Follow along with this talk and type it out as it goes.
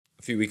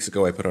A few weeks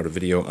ago, I put out a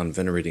video on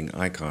venerating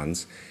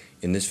icons.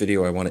 In this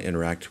video, I want to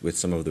interact with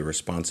some of the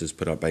responses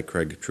put out by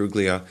Craig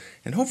Truglia,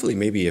 and hopefully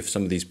maybe if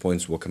some of these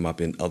points will come up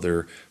in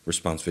other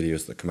response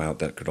videos that come out,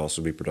 that could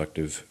also be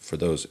productive for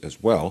those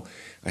as well.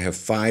 I have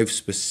 5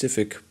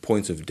 specific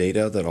points of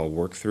data that I'll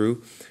work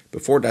through.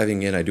 Before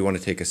diving in, I do want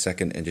to take a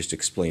second and just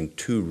explain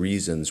 2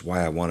 reasons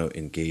why I want to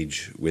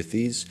engage with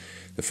these.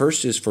 The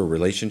first is for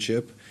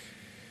relationship.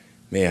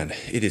 Man,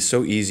 it is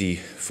so easy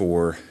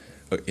for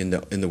in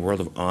the world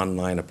of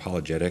online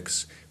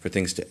apologetics for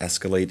things to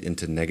escalate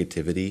into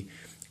negativity.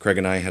 Craig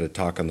and I had a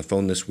talk on the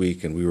phone this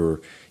week, and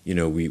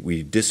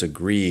we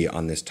disagree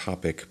on this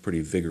topic pretty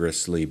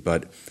vigorously,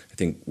 but I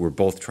think we're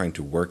both trying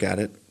to work at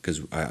it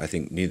because I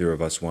think neither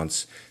of us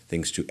wants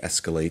things to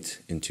escalate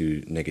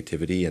into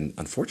negativity, and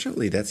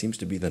unfortunately that seems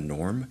to be the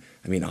norm.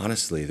 I mean,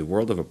 honestly, the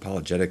world of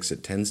apologetics,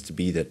 it tends to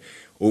be that,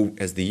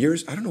 as the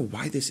years, I don't know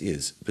why this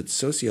is, but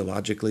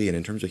sociologically and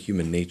in terms of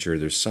human nature,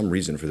 there's some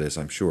reason for this,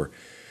 I'm sure.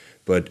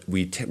 But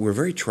we're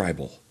very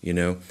tribal,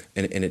 and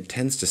it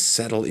tends to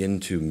settle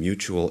into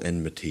mutual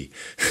enmity.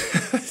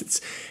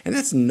 And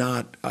that's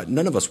not,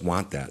 none of us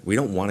want that. We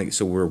don't want to,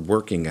 so we're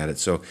working at it.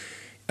 So,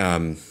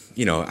 and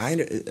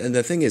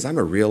the thing is, I'm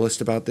a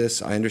realist about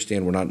this. I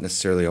understand we're not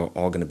necessarily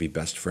all going to be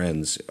best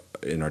friends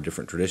in our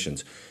different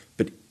traditions.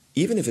 But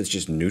even if it's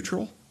just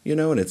neutral,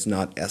 and it's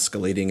not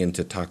escalating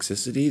into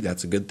toxicity,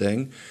 that's a good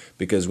thing.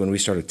 Because when we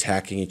start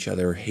attacking each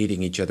other,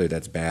 hating each other,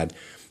 that's bad.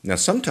 Now,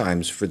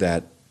 sometimes for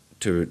that,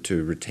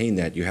 to retain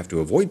that, you have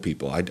to avoid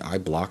people. I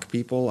block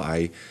people.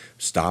 I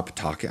stop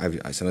talking.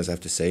 I sometimes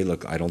have to say,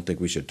 look, I don't think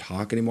we should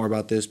talk anymore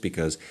about this,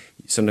 because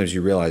sometimes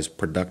you realize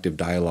productive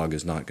dialogue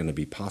is not going to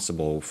be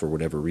possible for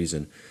whatever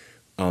reason.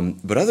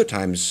 But other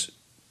times,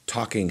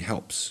 talking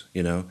helps,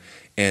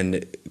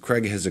 And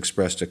Craig has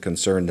expressed a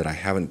concern that I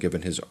haven't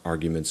given his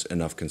arguments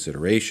enough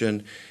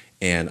consideration,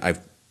 and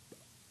I've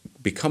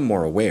become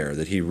more aware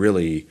that he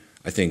really,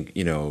 I think,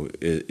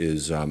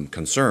 is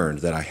concerned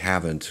that I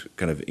haven't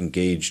kind of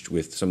engaged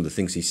with some of the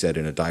things he said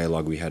in a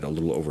dialogue we had a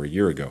little over a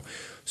year ago.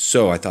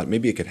 So I thought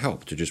maybe it could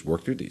help to just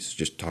work through these,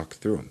 just talk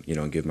through them,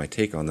 and give my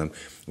take on them.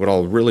 What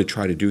I'll really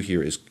try to do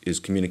here is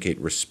communicate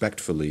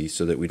respectfully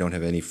so that we don't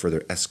have any further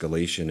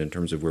escalation in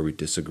terms of where we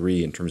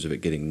disagree, in terms of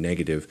it getting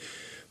negative.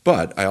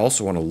 But I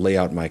also want to lay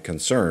out my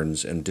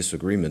concerns and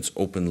disagreements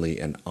openly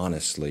and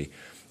honestly,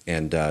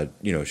 and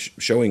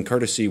showing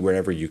courtesy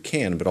wherever you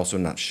can, but also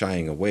not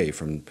shying away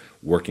from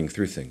working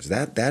through things.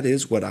 That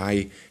is what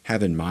I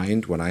have in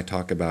mind when I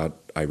talk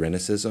about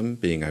irenicism,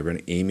 being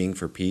irenic, aiming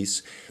for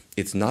peace.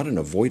 It's not an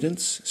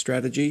avoidance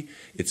strategy.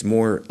 It's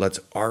more,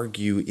 let's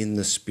argue in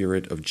the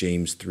spirit of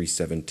James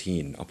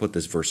 3:17. I'll put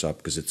this verse up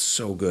because it's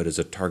so good as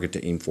a target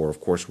to aim for.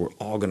 Of course, we're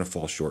all going to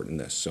fall short in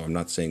this, so I'm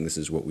not saying this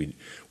is what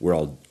we're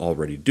all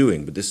already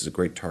doing, but this is a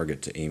great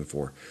target to aim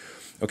for.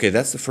 Okay,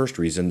 that's the first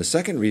reason. The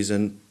second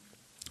reason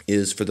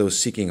is for those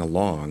seeking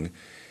along,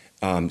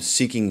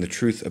 seeking the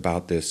truth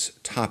about this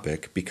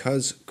topic.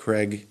 Because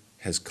Craig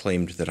has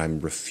claimed that I'm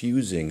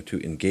refusing to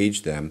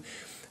engage them,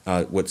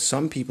 what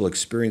some people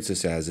experience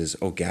this as is,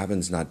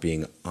 Gavin's not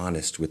being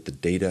honest with the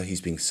data.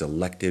 He's being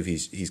selective.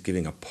 He's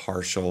giving a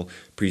partial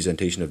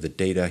presentation of the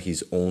data.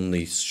 He's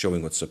only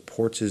showing what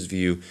supports his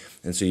view.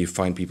 And so you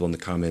find people in the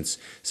comments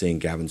saying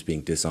Gavin's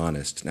being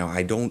dishonest. Now,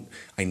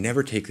 I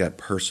never take that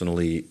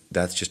personally.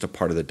 That's just a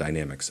part of the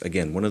dynamics.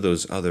 Again, one of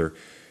those other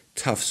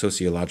tough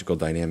sociological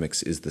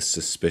dynamics is the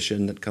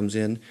suspicion that comes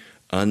in,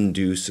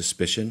 undue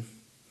suspicion.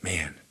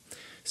 Man,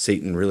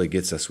 Satan really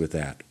gets us with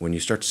that. When you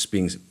start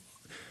being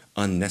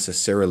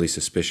unnecessarily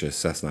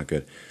suspicious, that's not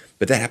good.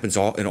 But that happens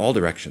in all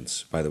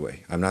directions, by the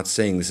way. I'm not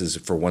saying this is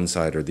for one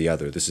side or the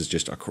other. This is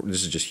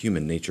just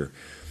human nature.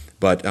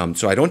 But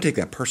so I don't take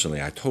that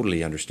personally. I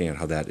totally understand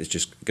how that is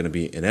just going to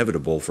be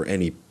inevitable for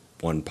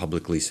anyone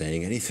publicly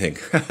saying anything.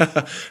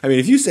 I mean,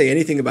 if you say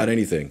anything about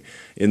anything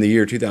in the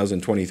year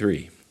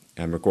 2023,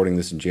 I'm recording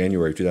this in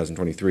January of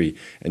 2023,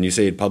 and you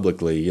say it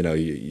publicly,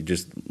 you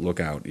just look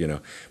out,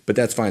 But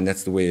that's fine.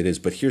 That's the way it is.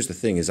 But here's the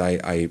thing: is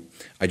I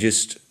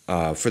just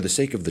for the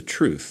sake of the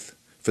truth,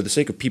 for the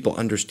sake of people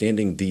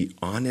understanding the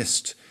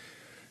honest,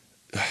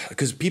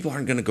 because people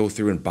aren't going to go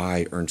through and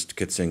buy Ernst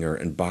Kitzinger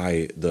and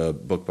buy the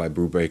book by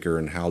Brubaker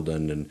and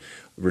Haldon and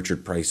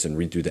Richard Price and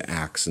read through the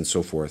Acts and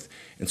so forth.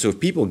 And so if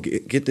people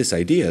get this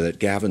idea that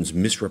Gavin's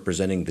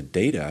misrepresenting the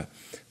data,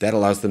 that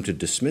allows them to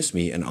dismiss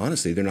me, and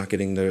honestly, they're not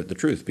getting the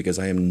truth, because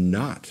I am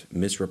not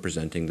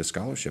misrepresenting the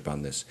scholarship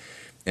on this.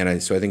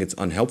 And so I think it's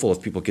unhelpful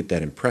if people get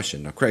that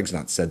impression. Now, Craig's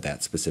not said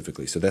that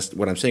specifically, so that's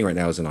what I'm saying right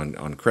now isn't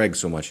on Craig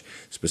so much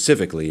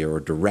specifically or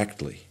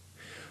directly.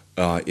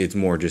 It's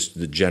more just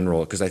the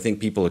general, because I think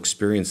people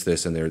experience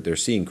this and they're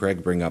seeing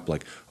Craig bring up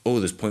like,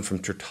 this point from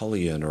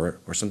Tertullian or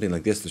something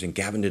like this. They're saying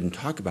Gavin didn't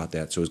talk about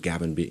that, so is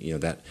Gavin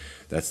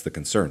that's the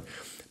concern.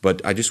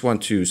 But I just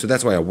want to, so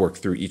that's why I work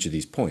through each of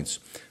these points.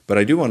 But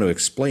I do want to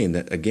explain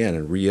that again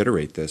and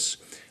reiterate this.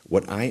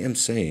 What I am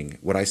saying,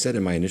 what I said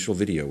in my initial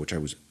video, which I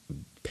was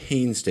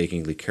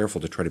painstakingly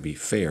careful to try to be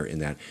fair in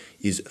that,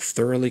 is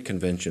thoroughly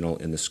conventional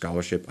in the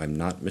scholarship. I'm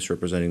not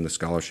misrepresenting the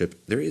scholarship.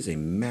 There is a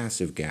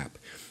massive gap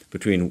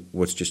between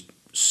what's just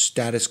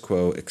status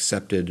quo,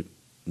 accepted,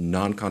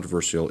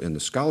 non-controversial in the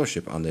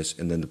scholarship on this,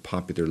 and then the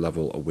popular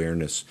level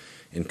awareness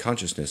and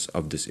consciousness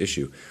of this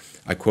issue.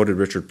 I quoted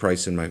Richard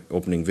Price in my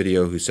opening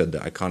video, who said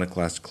the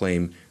iconoclasts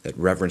claim that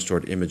reverence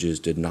toward images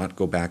did not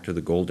go back to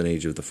the golden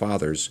age of the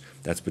fathers,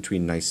 that's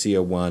between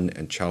Nicaea I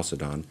and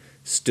Chalcedon,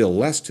 still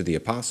less to the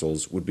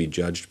apostles, would be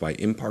judged by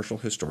impartial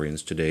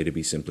historians today to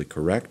be simply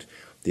correct.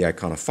 The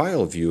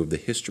iconophile view of the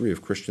history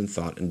of Christian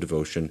thought and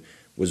devotion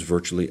was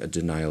virtually a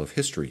denial of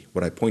history.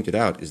 What I pointed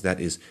out is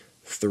that is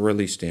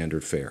thoroughly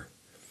standard fare.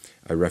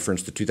 I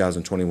referenced the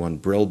 2021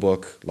 Brill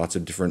book, lots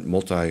of different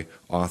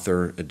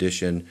multi-author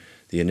edition,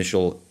 the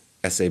initial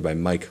essay by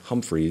Mike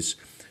Humphreys,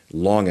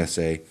 long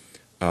essay,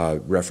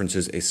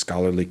 references a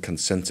scholarly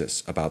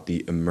consensus about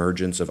the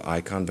emergence of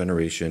icon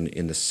veneration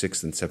in the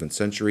 6th and 7th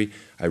century.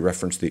 I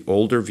referenced the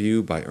older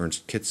view by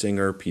Ernst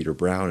Kitzinger, Peter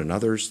Brown, and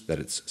others that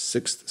it's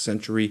 6th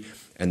century,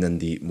 and then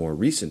the more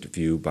recent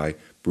view by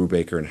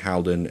Brubaker and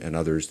Haldon and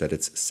others that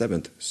it's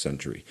 7th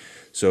century.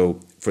 So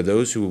for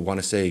those who want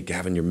to say,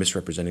 Gavin, you're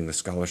misrepresenting the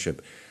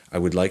scholarship, I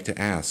would like to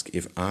ask,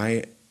 if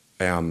I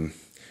am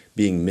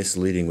being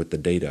misleading with the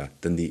data,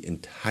 then the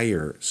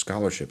entire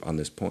scholarship on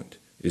this point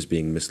is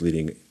being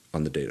misleading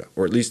on the data,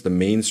 or at least the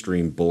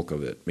mainstream bulk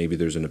of it. Maybe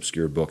there's an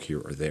obscure book here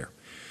or there.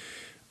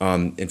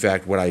 In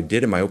fact, what I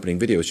did in my opening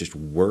video is just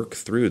work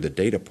through the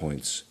data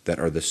points that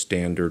are the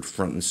standard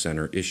front and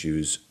center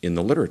issues in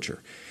the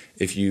literature.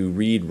 If you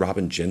read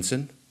Robin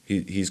Jensen,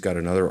 he's got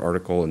another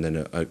article and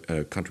then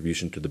a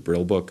contribution to the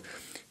Brill book.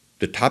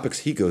 The topics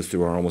he goes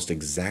through are almost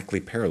exactly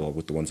parallel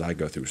with the ones I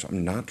go through. So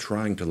I'm not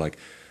trying to like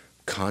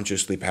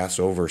consciously pass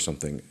over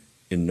something,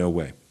 in no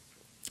way.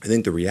 I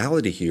think the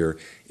reality here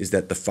is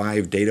that the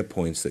 5 data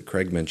points that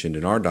Craig mentioned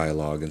in our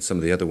dialogue and some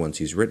of the other ones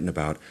he's written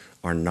about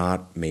are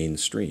not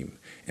mainstream.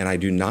 And I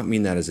do not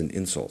mean that as an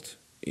insult.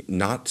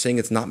 Not saying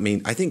it's not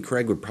main. I think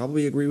Craig would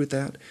probably agree with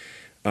that,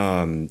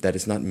 that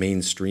it's not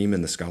mainstream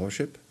in the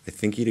scholarship. I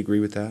think he'd agree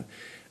with that.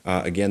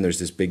 Again, there's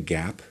this big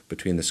gap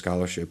between the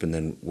scholarship and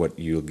then what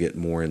you'll get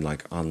more in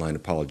like online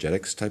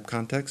apologetics type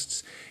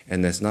contexts.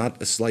 And that's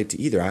not a slight to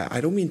either. I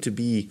don't mean to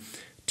be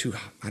too,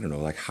 I don't know,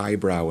 like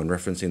highbrow in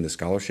referencing the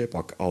scholarship.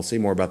 I'll say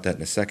more about that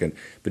in a second.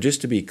 But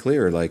just to be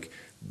clear, like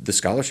the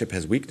scholarship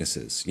has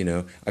weaknesses. You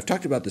know, I've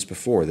talked about this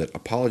before, that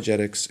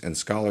apologetics and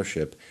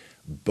scholarship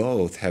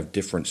both have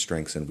different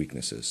strengths and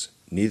weaknesses.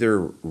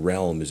 Neither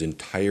realm is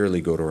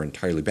entirely good or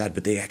entirely bad,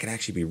 but they can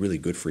actually be really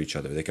good for each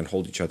other. They can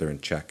hold each other in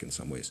check in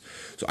some ways.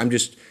 So I'm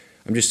just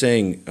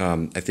saying,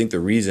 I think the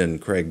reason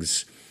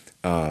Craig's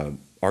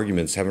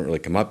arguments haven't really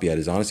come up yet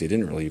is honestly it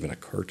didn't really even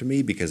occur to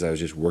me, because I was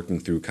just working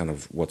through kind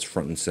of what's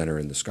front and center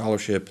in the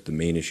scholarship, the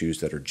main issues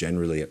that are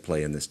generally at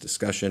play in this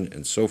discussion,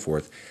 and so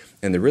forth.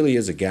 And there really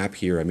is a gap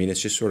here. I mean,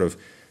 it's just sort of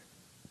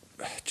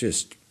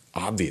just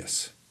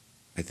obvious,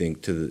 I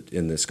think,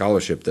 in the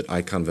scholarship that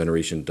icon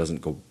veneration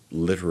doesn't go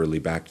literally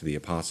back to the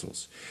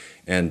apostles.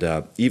 And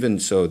even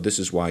so, this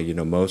is why, you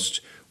know,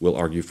 most will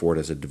argue for it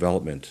as a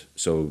development.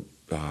 So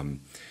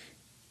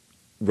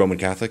Roman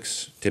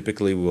Catholics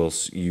typically will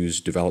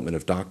use development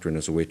of doctrine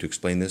as a way to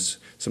explain this,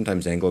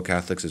 sometimes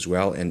Anglo-Catholics as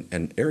well.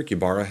 And Eric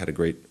Ybarra had a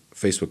great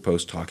Facebook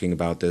post talking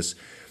about this.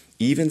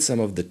 Even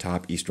some of the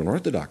top Eastern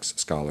Orthodox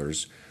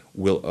scholars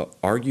will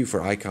argue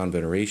for icon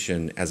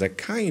veneration as a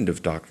kind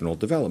of doctrinal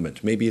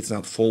development. Maybe it's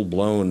not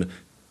full-blown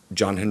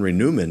John Henry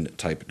Newman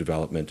type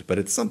development, but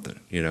it's something,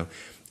 you know.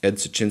 Ed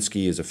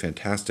Sachinski is a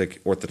fantastic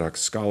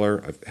Orthodox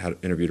scholar. I've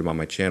interviewed him on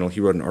my channel. He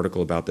wrote an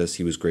article about this.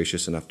 He was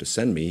gracious enough to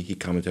send me. He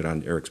commented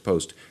on Eric's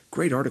post.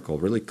 Great article,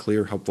 really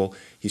clear, helpful.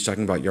 He's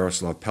talking about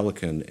Yaroslav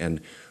Pelikan and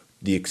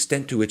the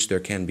extent to which there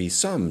can be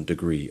some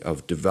degree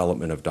of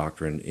development of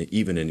doctrine,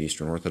 even in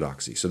Eastern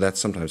Orthodoxy. So that's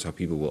sometimes how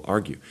people will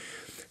argue.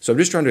 So I'm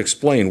just trying to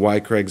explain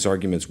why Craig's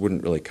arguments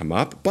wouldn't really come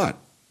up. But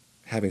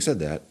having said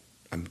that,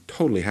 I'm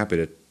totally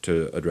happy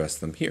to address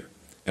them here.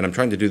 And I'm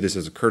trying to do this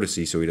as a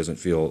courtesy so he doesn't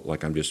feel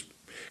like I'm just,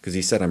 because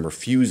he said I'm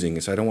refusing,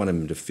 so I don't want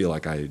him to feel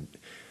like and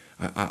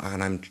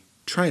I'm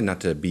trying not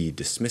to be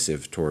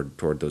dismissive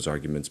toward those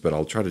arguments, but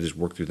I'll try to just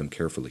work through them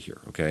carefully here,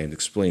 okay, and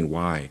explain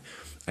why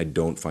I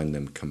don't find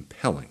them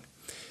compelling.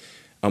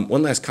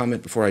 One last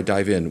comment before I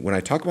dive in. When I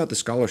talk about the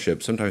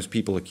scholarship, sometimes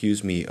people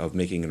accuse me of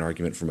making an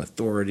argument from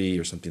authority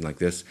or something like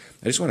this.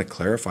 I just want to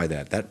clarify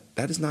that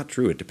is not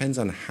true. It depends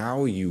on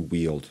how you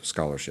wield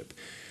scholarship.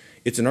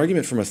 It's an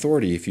argument from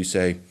authority if you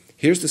say,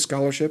 here's the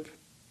scholarship,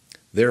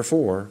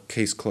 therefore,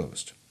 case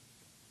closed.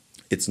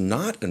 It's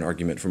not an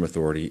argument from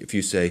authority if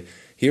you say,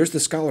 here's the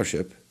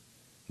scholarship,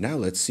 now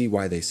let's see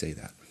why they say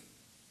that,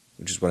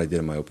 which is what I did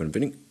in my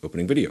opening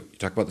video. You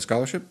talk about the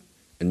scholarship,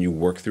 and you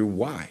work through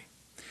why.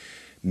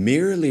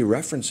 Merely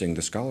referencing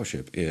the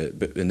scholarship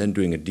and then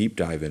doing a deep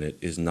dive in it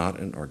is not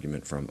an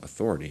argument from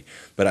authority.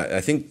 But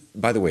I think,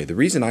 by the way, the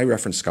reason I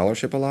reference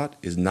scholarship a lot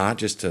is not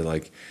just to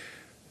like,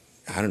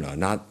 I don't know,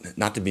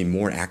 not to be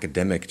more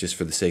academic just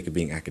for the sake of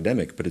being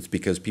academic, but it's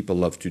because people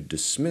love to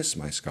dismiss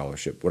my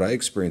scholarship. What I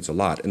experience a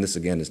lot, and this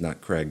again is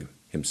not Craig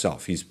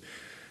himself.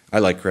 I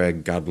like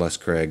Craig, God bless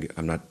Craig.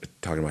 I'm not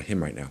talking about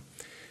him right now.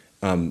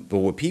 But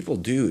what people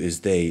do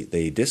is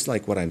they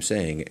dislike what I'm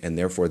saying, and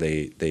therefore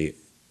they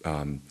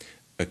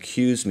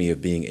accuse me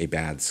of being a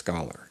bad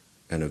scholar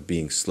and of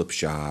being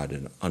slipshod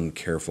and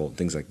uncareful and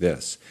things like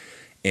this.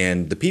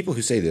 And the people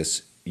who say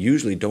this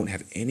usually don't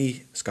have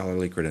any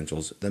scholarly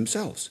credentials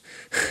themselves.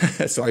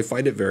 So I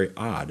find it very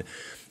odd.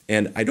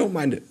 And I don't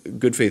mind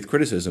good faith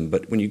criticism,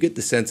 but when you get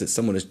the sense that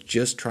someone is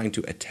just trying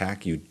to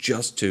attack you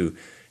just to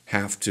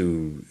have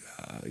to,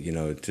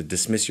 to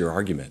dismiss your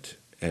argument,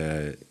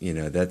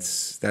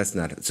 that's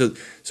not.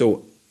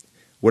 So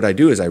what I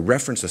do is I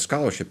reference the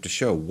scholarship to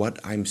show what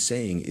I'm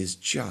saying is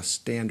just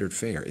standard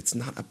fare. It's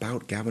not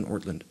about Gavin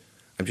Ortlund.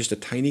 I'm just a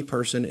tiny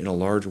person in a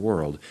large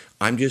world.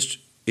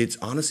 It's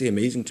honestly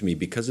amazing to me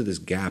because of this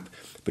gap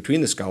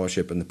between the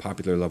scholarship and the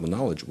popular level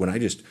knowledge. When I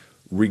just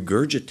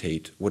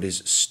regurgitate what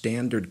is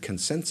standard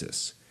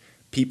consensus,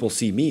 people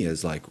see me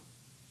as like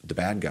the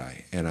bad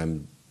guy. And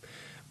I'm,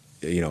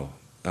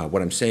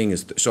 what I'm saying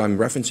is, so I'm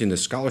referencing the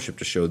scholarship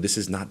to show this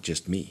is not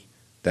just me.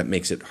 That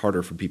makes it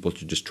harder for people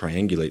to just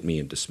triangulate me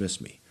and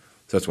dismiss me.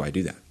 So that's why I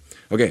do that.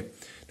 Okay,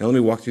 now let me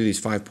walk through these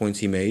 5 points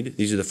he made.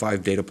 These are the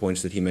 5 data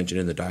points that he mentioned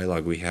in the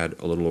dialogue we had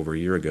a little over a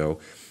year ago.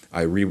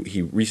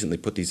 He recently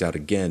put these out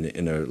again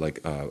in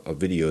a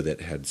video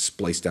that had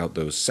spliced out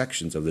those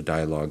sections of the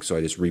dialogue, so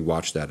I just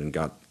rewatched that and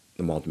got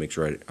them all to make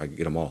sure I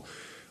get them all.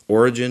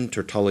 Origen,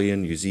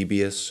 Tertullian,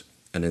 Eusebius,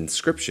 an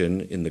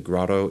inscription in the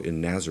Grotto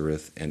in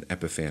Nazareth, and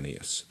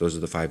Epiphanius. Those are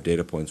the 5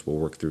 data points we'll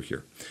work through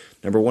here.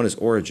 Number 1 is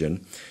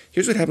Origen.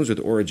 Here's what happens with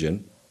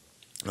Origen.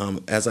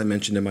 As I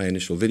mentioned in my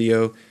initial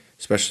video,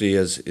 especially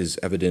as is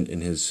evident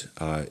in his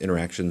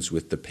interactions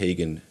with the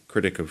pagan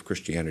critic of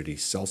Christianity,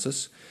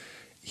 Celsus,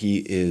 he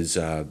is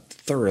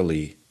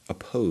thoroughly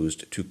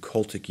opposed to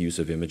cultic use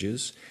of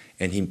images,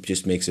 and he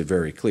just makes it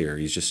very clear.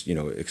 He's just,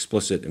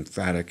 explicit,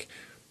 emphatic,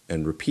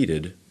 and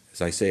repeated. As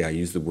I say, I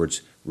use the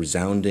words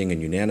resounding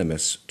and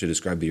unanimous to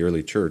describe the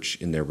early church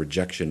in their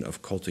rejection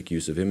of cultic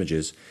use of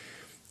images.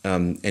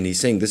 And he's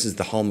saying this is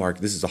a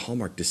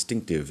hallmark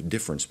distinctive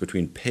difference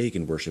between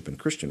pagan worship and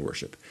Christian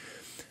worship.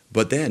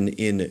 But then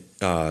in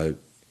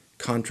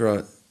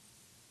Contra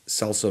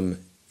Celsum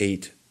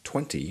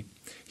 8:20,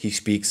 he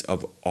speaks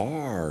of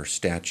our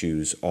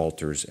statues,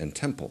 altars, and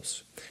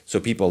temples. So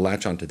people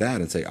latch onto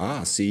that and say,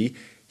 see,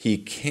 he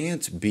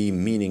can't be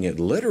meaning it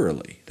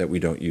literally, that we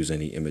don't use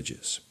any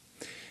images.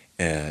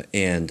 Therefore,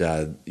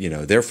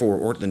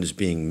 Ortlund is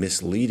being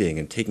misleading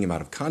and taking him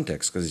out of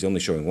context because he's only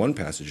showing one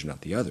passage,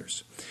 not the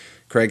others.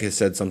 Craig has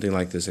said something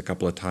like this a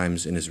couple of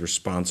times in his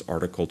response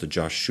article to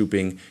Josh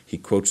Shuping. He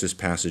quotes this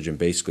passage and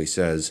basically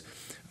says,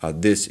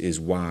 this is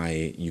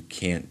why you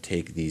can't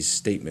take these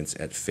statements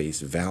at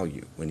face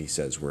value when he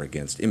says we're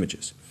against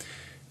images.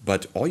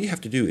 But all you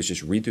have to do is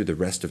just read through the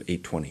rest of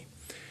 8:20.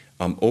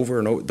 Over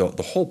and over,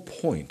 the whole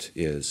point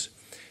is,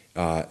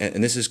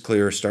 and this is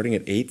clear starting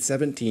at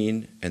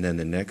 8:17 and then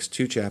the next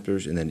 2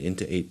 chapters and then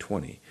into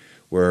 8:20,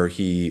 where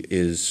he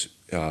is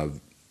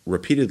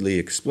repeatedly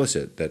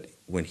explicit that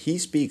when he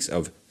speaks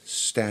of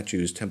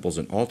statues, temples,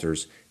 and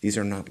altars, these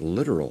are not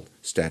literal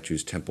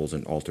statues, temples,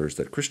 and altars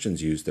that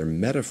Christians use. They're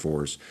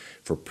metaphors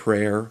for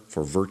prayer,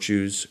 for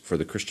virtues, for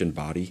the Christian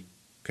body.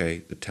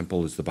 Okay, the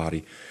temple is the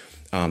body.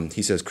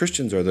 He says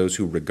Christians are those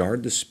who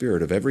regard the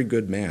spirit of every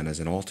good man as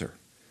an altar,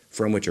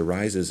 from which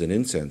arises an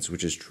incense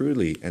which is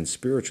truly and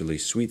spiritually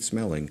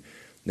sweet-smelling,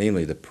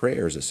 namely the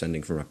prayers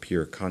ascending from a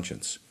pure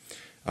conscience.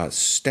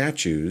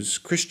 Statues,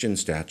 Christian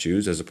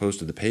statues, as opposed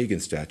to the pagan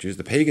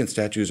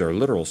statues are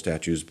literal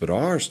statues, but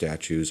our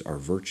statues are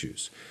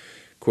virtues.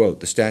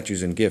 Quote, the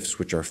statues and gifts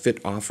which are fit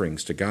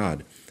offerings to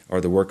God are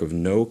the work of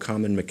no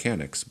common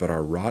mechanics, but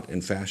are wrought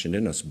and fashioned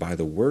in us by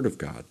the word of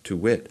God, to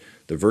wit,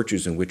 the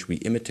virtues in which we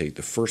imitate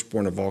the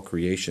firstborn of all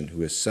creation, who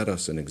has set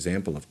us an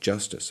example of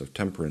justice, of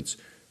temperance,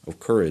 of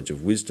courage,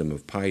 of wisdom,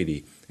 of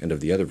piety, and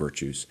of the other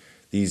virtues.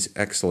 These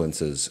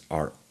excellences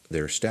are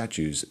their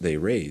statues they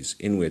raise,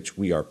 in which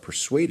we are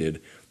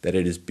persuaded that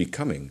it is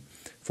becoming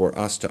for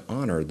us to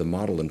honor the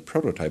model and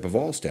prototype of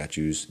all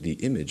statues, the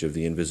image of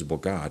the invisible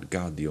God,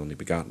 God the only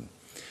begotten.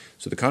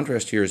 So the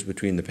contrast here is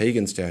between the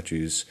pagan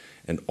statues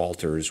and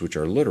altars, which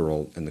are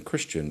literal, and the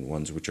Christian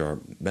ones, which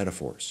are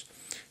metaphors.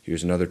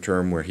 Here's another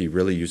term where he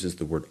really uses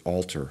the word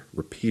altar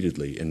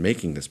repeatedly in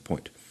making this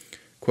point.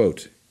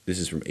 Quote, this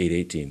is from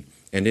 8:18.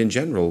 And in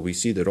general, we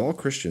see that all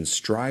Christians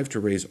strive to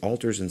raise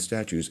altars and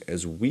statues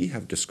as we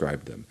have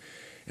described them,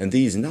 and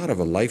these not of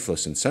a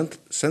lifeless and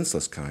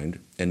senseless kind,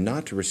 and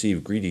not to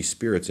receive greedy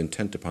spirits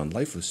intent upon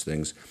lifeless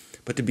things,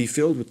 but to be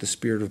filled with the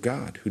Spirit of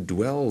God, who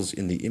dwells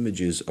in the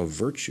images of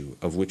virtue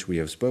of which we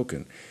have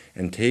spoken,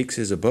 and takes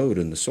his abode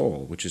in the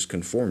soul, which is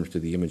conformed to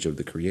the image of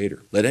the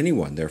Creator. Let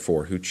anyone,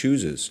 therefore, who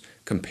chooses,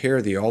 compare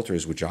the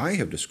altars which I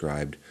have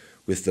described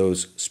with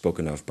those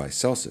spoken of by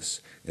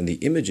Celsus, and the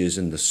images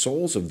in the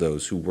souls of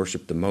those who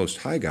worship the Most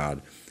High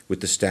God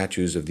with the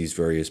statues of these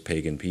various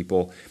pagan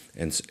people,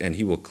 and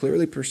he will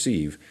clearly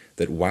perceive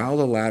that while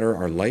the latter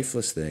are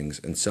lifeless things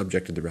and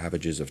subject to the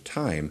ravages of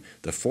time,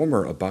 the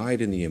former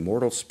abide in the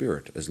immortal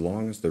spirit as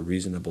long as the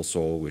reasonable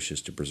soul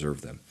wishes to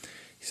preserve them.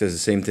 He says the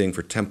same thing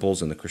for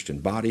temples and the Christian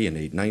body in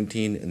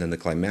 819, and then the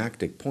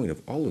climactic point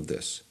of all of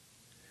this,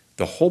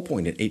 the whole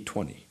point in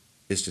 820,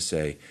 is to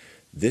say,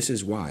 this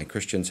is why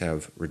Christians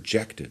have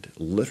rejected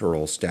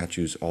literal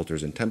statues,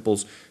 altars, and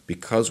temples,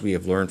 because we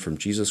have learned from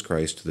Jesus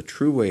Christ the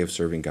true way of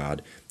serving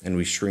God, and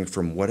we shrink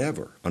from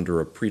whatever,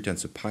 under a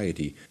pretense of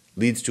piety,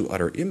 leads to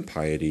utter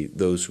impiety,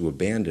 those who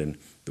abandon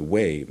the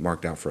way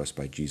marked out for us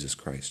by Jesus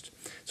Christ.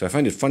 So I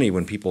find it funny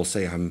when people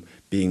say I'm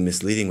being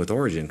misleading with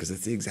Origen, because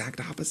it's the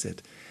exact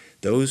opposite.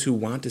 Those who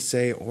want to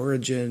say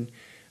Origen,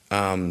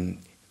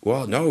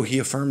 well, no, he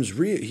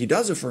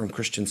does affirm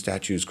Christian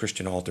statues,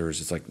 Christian altars.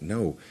 It's like,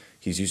 no,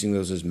 he's using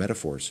those as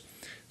metaphors.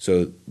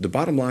 So the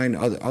bottom line,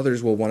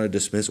 others will want to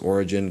dismiss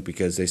Origen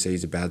because they say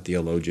he's a bad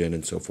theologian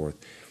and so forth.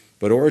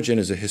 But Origen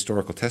is a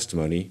historical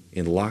testimony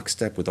in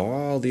lockstep with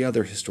all the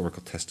other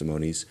historical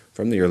testimonies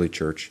from the early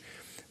church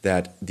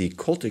that the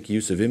cultic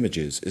use of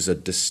images is a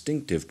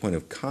distinctive point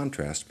of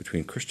contrast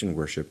between Christian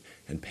worship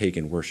and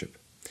pagan worship.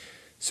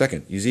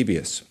 Second,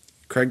 Eusebius.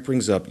 Craig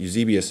brings up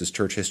Eusebius'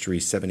 Church History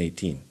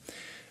 718.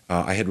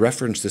 I had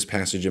referenced this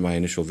passage in my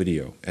initial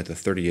video at the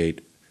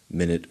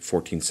 38-minute,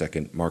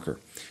 14-second marker.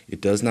 It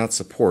does not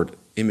support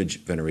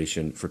image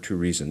veneration for two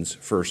reasons.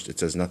 First, it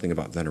says nothing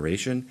about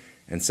veneration,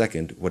 and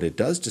second, what it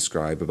does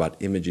describe about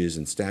images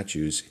and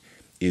statues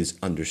is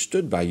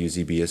understood by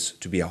Eusebius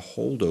to be a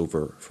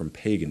holdover from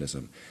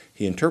paganism.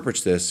 He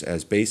interprets this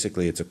as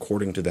basically it's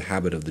according to the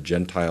habit of the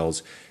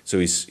Gentiles. So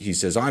he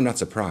says, I'm not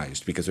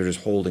surprised because they're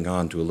just holding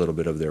on to a little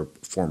bit of their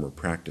former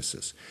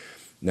practices.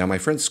 Now, my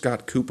friend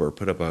Scott Cooper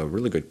put up a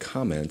really good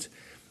comment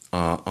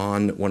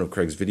on one of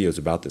Craig's videos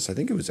about this. I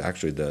think it was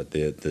actually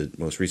the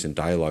most recent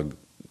dialogue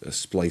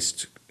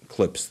spliced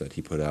clips that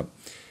he put up.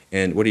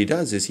 And what he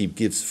does is he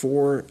gives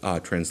four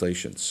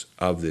translations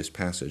of this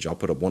passage. I'll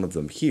put up one of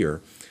them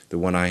here, the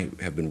one I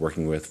have been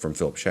working with from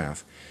Philip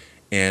Schaff.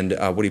 And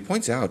what he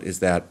points out is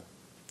that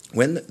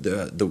when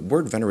the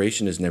word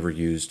veneration is never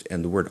used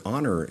and the word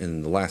honor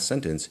in the last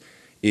sentence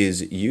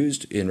is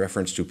used in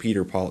reference to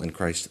Peter, Paul, and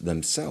Christ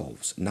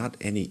themselves, not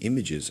any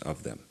images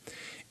of them.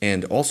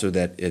 And also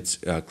that it's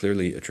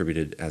clearly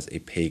attributed as a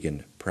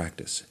pagan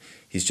practice.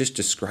 He's just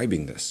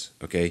describing this,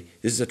 okay?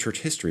 This is a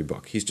church history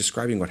book. He's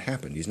describing what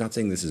happened. He's not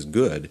saying this is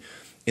good.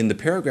 In the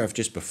paragraph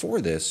just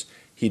before this,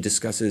 he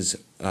discusses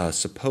a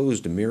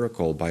supposed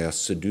miracle by a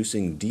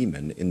seducing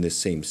demon in this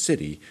same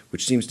city,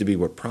 which seems to be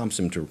what prompts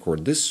him to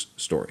record this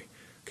story,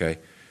 okay?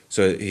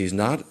 So he's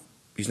not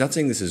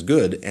saying this is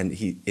good, and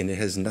it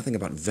has nothing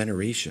about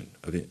veneration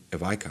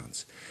of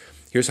icons.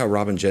 Here's how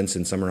Robin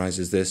Jensen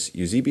summarizes this.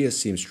 Eusebius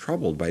seems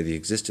troubled by the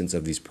existence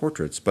of these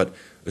portraits, but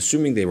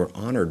assuming they were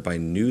honored by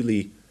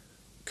newly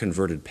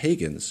converted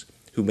pagans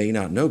who may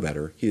not know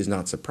better, he is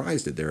not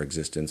surprised at their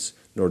existence,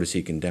 nor does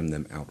he condemn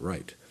them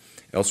outright.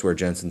 Elsewhere,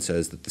 Jensen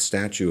says that the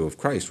statue of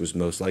Christ was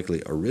most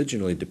likely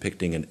originally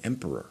depicting an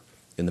emperor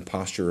in the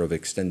posture of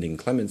extending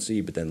clemency,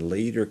 but then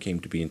later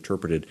came to be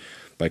interpreted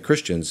by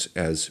Christians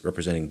as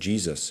representing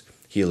Jesus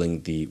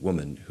healing the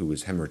woman who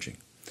was hemorrhaging.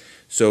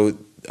 So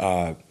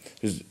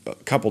there's a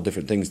couple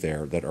different things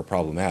there that are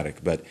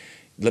problematic, but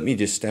let me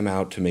just stem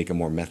out to make a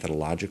more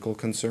methodological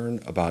concern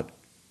about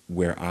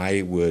where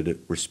I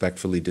would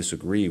respectfully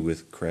disagree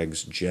with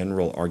Craig's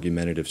general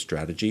argumentative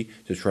strategy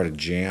to try to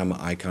jam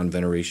icon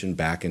veneration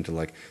back into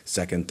like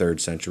 2nd, 3rd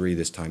century,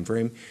 this time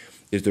frame,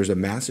 is there's a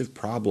massive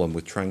problem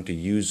with trying to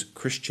use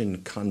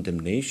Christian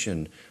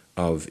condemnation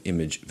of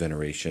image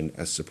veneration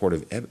as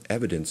supportive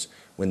evidence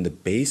when the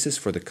basis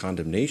for the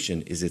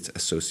condemnation is its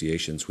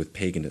associations with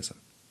paganism.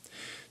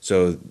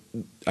 So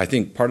I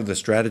think part of the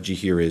strategy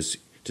here is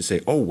to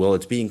say, oh, well,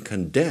 it's being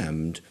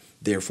condemned,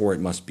 therefore it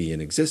must be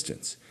in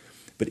existence.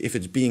 But if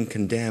it's being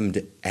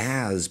condemned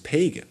as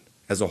pagan,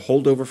 as a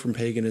holdover from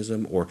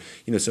paganism, or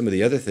some of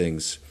the other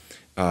things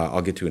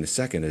I'll get to in a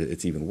second,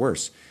 it's even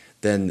worse,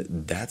 then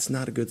that's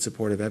not a good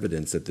supportive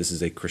evidence that this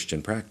is a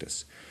Christian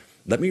practice.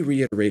 Let me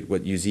reiterate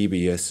what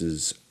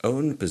Eusebius's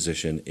own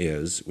position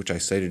is, which I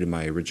cited in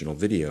my original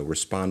video,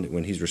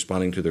 when he's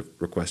responding to the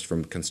request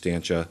from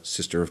Constantia,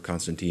 sister of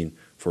Constantine,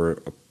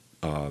 for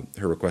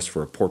her request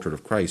for a portrait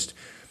of Christ.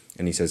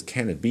 And he says,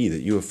 can it be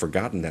that you have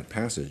forgotten that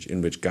passage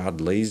in which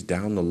God lays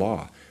down the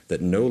law that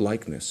no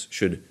likeness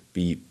should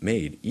be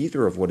made,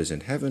 either of what is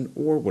in heaven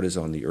or what is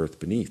on the earth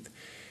beneath?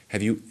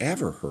 Have you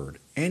ever heard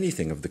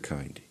anything of the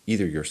kind,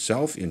 either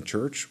yourself in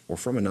church or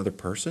from another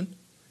person?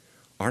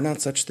 Are not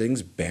such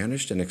things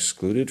banished and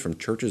excluded from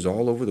churches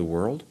all over the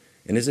world?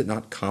 And is it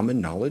not common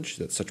knowledge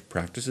that such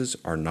practices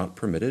are not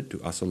permitted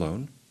to us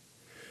alone?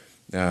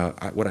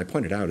 What I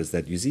pointed out is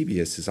that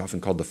Eusebius is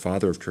often called the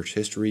father of church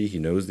history. He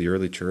knows the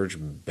early church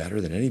better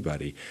than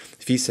anybody.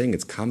 If he's saying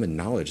it's common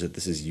knowledge that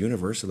this is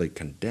universally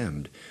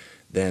condemned,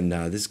 then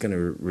this is going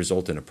to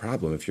result in a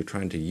problem if you're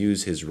trying to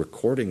use his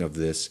recording of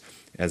this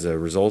as a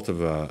result of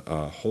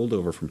a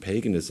holdover from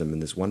paganism in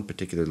this one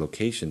particular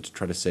location to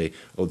try to say,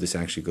 oh, this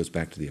actually goes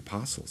back to the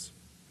apostles.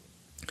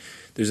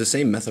 There's the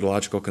same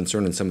methodological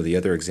concern in some of the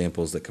other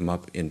examples that come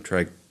up in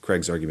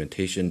Craig's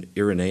argumentation.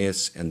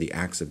 Irenaeus and the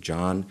Acts of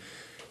John,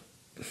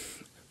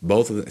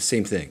 both of the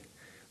same thing.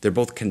 they're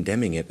both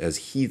condemning it as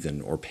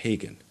heathen or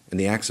pagan. And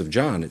the Acts of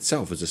John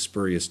itself is a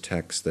spurious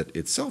text that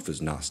itself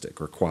is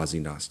Gnostic or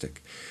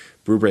quasi-Gnostic.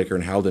 Brubaker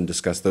and Haldon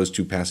discuss those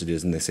two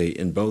passages, and they say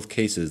in both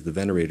cases the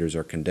venerators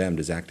are condemned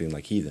as acting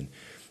like heathen.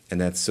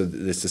 And it's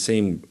the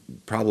same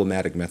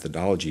problematic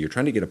methodology. You're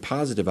trying to get a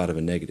positive out of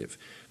a negative.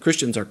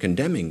 Christians are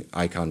condemning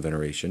icon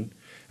veneration,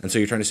 and so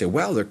you're trying to say,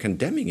 well, they're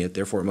condemning it,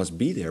 therefore it must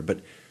be there. But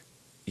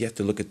you have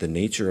to look at the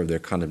nature of their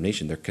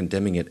condemnation. They're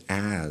condemning it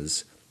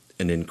as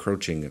an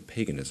encroaching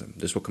paganism.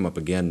 This will come up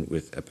again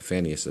with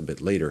Epiphanius a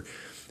bit later.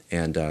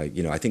 And,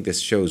 I think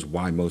this shows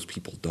why most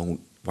people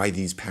why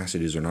these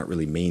passages are not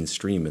really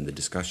mainstream in the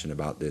discussion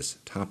about this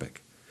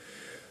topic.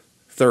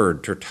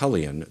 Third,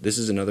 Tertullian. This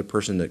is another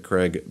person that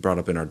Craig brought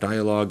up in our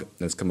dialogue.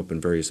 That's come up in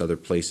various other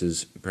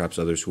places. Perhaps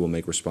others who will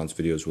make response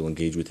videos will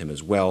engage with him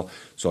as well.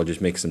 So I'll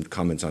just make some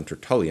comments on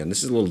Tertullian.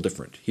 This is a little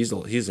different. He's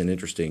an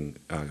interesting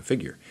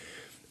figure.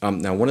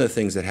 Now, one of the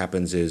things that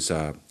happens is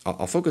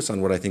I'll focus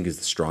on what I think is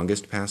the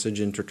strongest passage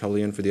in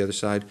Tertullian for the other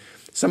side.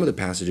 Some of the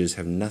passages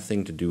have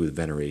nothing to do with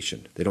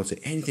veneration. They don't say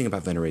anything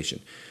about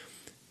veneration.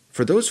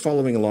 For those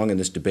following along in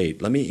this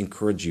debate, let me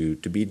encourage you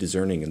to be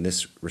discerning in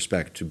this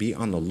respect, to be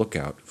on the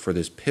lookout for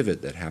this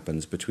pivot that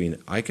happens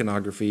between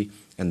iconography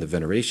and the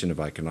veneration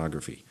of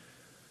iconography.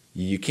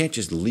 You can't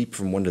just leap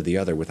from one to the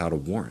other without a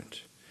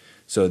warrant.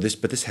 But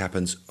this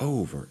happens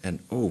over and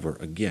over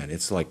again.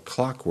 It's like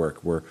clockwork,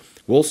 where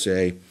we'll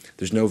say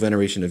there's no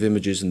veneration of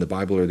images in the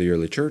Bible or the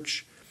early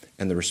church,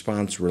 and the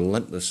response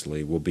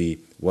relentlessly will be,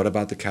 what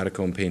about the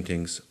catacomb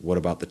paintings? What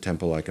about the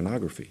temple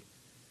iconography?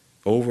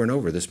 Over and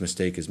over, this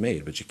mistake is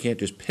made, but you can't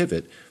just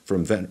pivot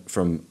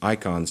from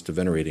icons to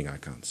venerating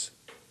icons.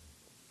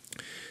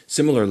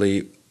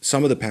 Similarly,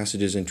 some of the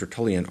passages in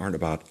Tertullian aren't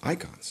about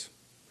icons.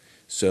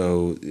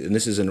 And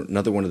this is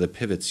another one of the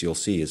pivots you'll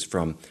see, is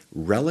from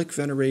relic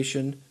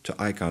veneration to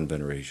icon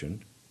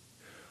veneration,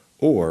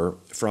 or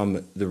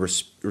from the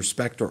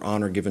respect or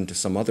honor given to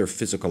some other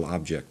physical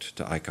object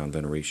to icon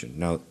veneration.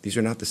 Now, these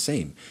are not the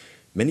same.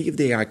 Many of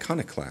the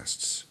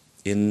iconoclasts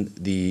in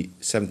the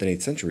 7th and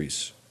 8th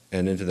centuries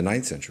and into the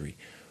 9th century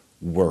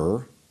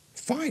were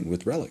fine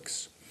with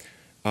relics.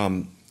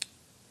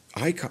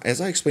 As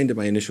I explained in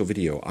my initial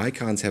video,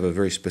 icons have a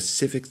very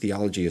specific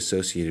theology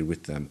associated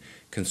with them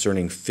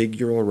concerning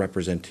figural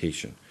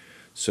representation.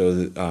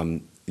 So,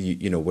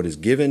 what is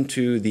given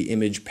to the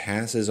image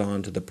passes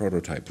on to the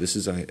prototype. This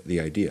is the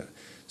idea.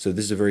 So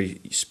this is a very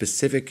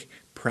specific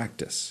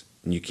practice.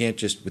 And you can't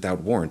just,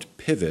 without warrant,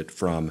 pivot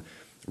from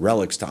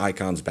relics to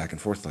icons back and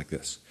forth like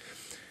this.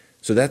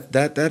 So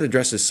that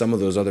addresses some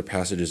of those other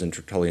passages in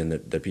Tertullian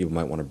that people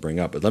might want to bring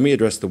up. But let me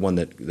address the one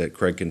that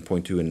Craig can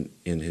point to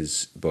in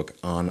his book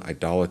on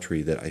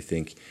idolatry that I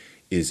think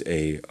is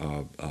a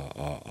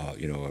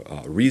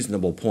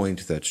reasonable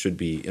point that should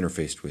be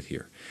interfaced with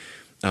here.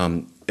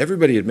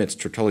 Everybody admits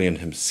Tertullian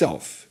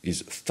himself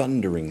is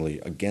thunderingly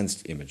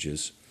against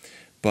images,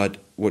 but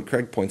what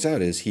Craig points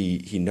out is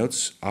he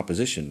notes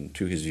opposition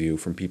to his view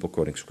from people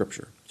quoting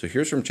Scripture. So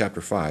here's from chapter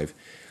 5.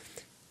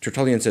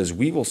 Tertullian says,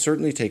 "We will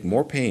certainly take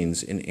more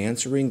pains in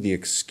answering the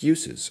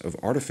excuses of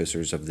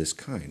artificers of this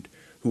kind,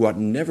 who ought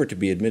never to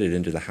be admitted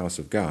into the house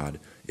of God,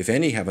 if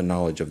any have a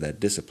knowledge of that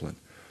discipline.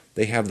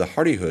 They have the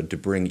hardihood to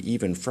bring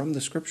even from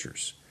the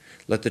Scriptures.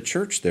 Let the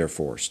church,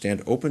 therefore,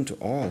 stand open to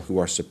all who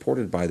are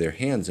supported by their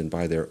hands and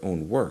by their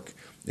own work,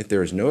 if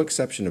there is no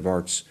exception of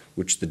arts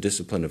which the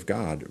discipline of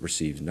God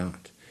receives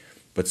not."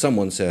 But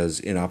someone says,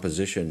 in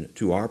opposition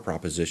to our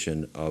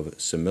proposition of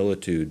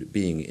similitude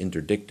being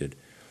interdicted,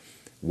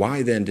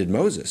 "Why then did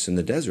Moses in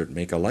the desert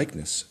make a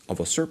likeness of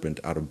a serpent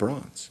out of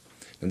bronze?"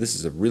 And this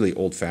is a really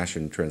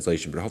old-fashioned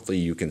translation, but hopefully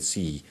you can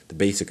see the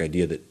basic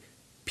idea that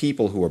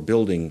people who are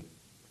building,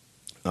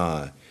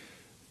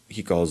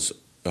 he calls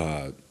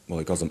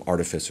them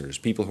artificers.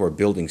 People who are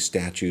building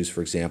statues,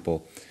 for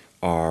example,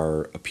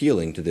 are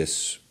appealing to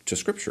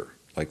Scripture,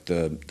 like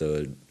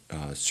the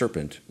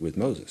serpent with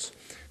Moses.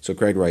 So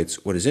Craig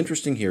writes, "What is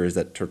interesting here is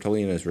that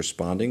Tertullian is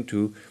responding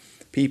to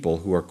people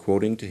who are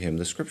quoting to him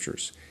the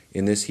Scriptures.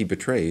 In this, he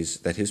betrays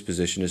that his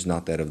position is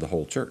not that of the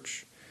whole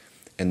church,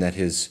 and that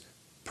his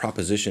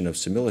proposition of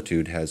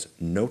similitude has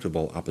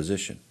notable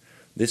opposition.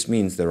 This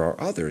means there are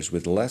others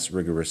with less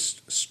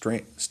rigorous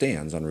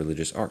stands on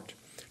religious art.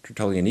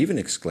 Tertullian even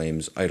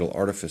exclaims idol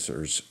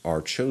artificers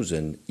are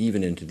chosen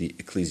even into the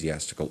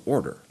ecclesiastical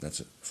order."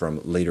 That's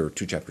from later,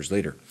 2 chapters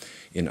later,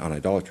 on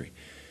idolatry.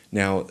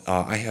 Now,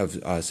 I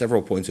have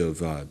several points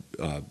of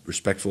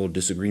respectful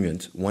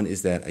disagreement. One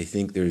is that I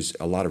think there's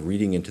a lot of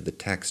reading into the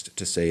text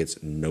to say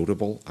it's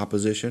notable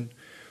opposition.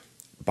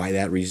 By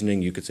that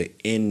reasoning, you could say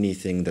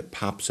anything that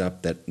pops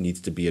up that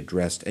needs to be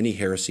addressed, any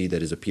heresy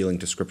that is appealing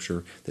to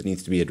Scripture that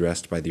needs to be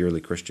addressed by the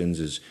early Christians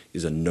is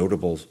a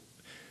notable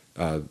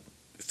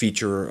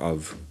feature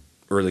of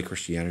early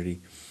Christianity.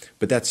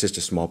 But that's just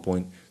a small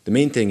point. The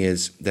main thing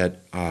is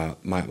that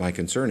my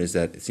concern is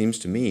that it seems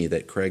to me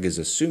that Craig is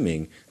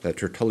assuming that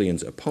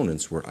Tertullian's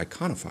opponents were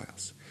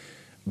iconophiles.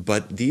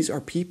 But these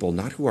are people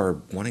not who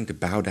are wanting to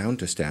bow down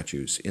to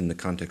statues in the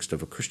context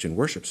of a Christian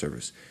worship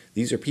service.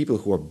 These are people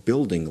who are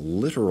building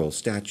literal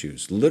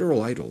statues,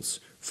 literal idols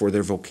for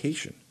their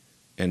vocation.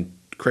 And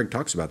Craig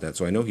talks about that,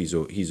 so I know he's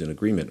in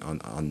agreement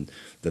on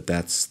that.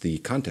 That's the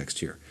context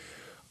here.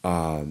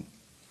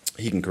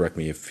 He can correct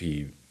me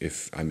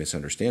if I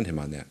misunderstand him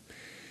on that.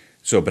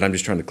 So, but I'm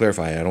just trying to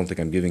clarify. I don't think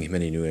I'm giving him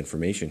any new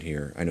information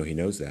here. I know he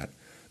knows that,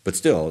 but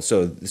still.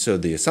 So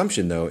the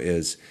assumption though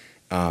is,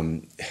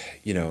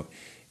 you know,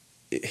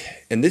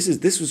 and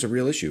this was a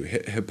real issue.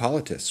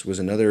 Hippolytus was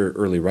another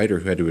early writer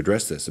who had to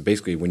address this. So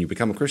basically, when you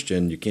become a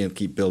Christian, you can't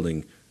keep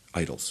building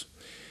idols.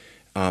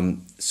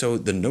 So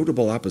the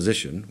notable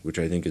opposition, which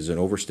I think is an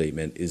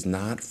overstatement, is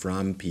not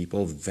from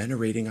people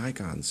venerating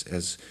icons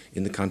as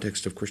in the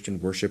context of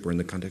Christian worship or in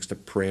the context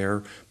of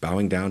prayer,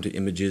 bowing down to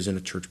images in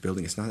a church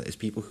building. It's not. It's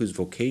people whose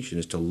vocation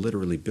is to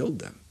literally build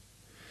them.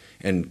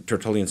 And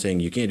Tertullian saying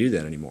you can't do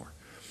that anymore.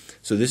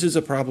 So this is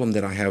a problem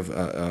that I have,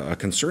 a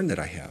concern that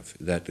I have,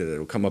 that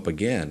will come up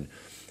again,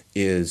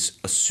 is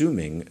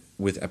assuming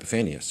with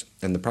Epiphanius.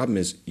 And the problem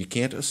is you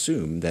can't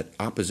assume that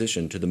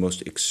opposition to the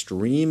most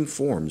extreme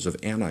forms of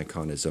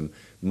aniconism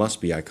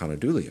must be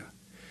iconodulia.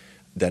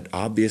 That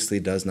obviously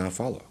does not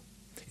follow.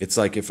 It's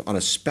like if on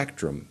a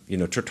spectrum, you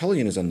know,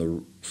 Tertullian is on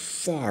the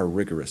far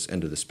rigorous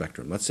end of the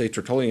spectrum. Let's say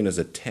Tertullian is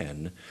a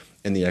 10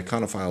 and the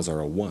iconophiles are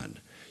a 1.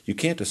 You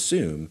can't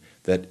assume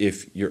that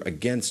if you're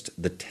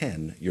against the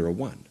 10, you're a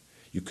 1.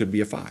 You could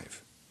be a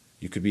 5.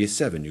 You could be a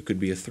 7. You could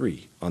be a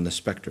 3 on the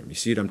spectrum. You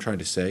see what I'm trying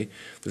to say?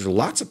 There's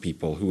lots of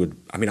people who would,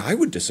 I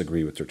would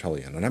disagree with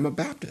Tertullian, and I'm a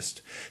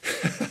Baptist.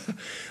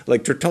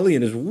 Like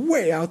Tertullian is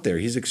way out there.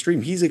 He's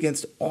extreme. He's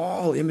against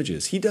all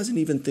images. He doesn't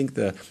even think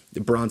the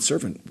bronze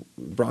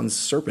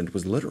serpent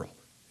was literal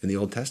in the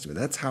Old Testament.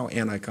 That's how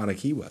aniconic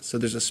he was. So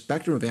there's a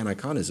spectrum of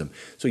aniconism.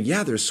 So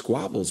yeah, there's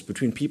squabbles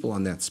between people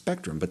on that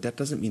spectrum, but that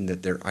doesn't mean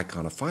that they're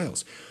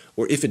iconophiles.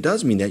 Or if it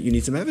does mean that, you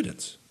need some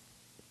evidence.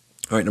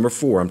 All right, number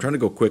 4. I'm trying to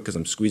go quick because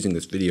I'm squeezing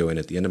this video in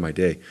at the end of my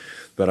day,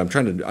 but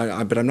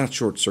I'm not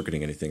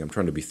short-circuiting anything. I'm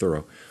trying to be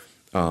thorough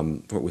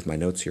with my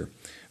notes here.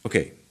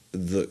 Okay,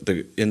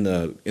 in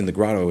the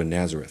Grotto in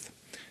Nazareth.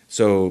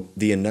 So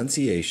the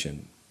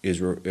Annunciation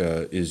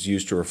is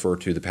used to refer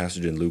to the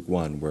passage in Luke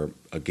 1 where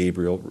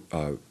Gabriel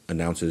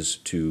announces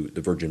to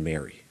the Virgin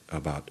Mary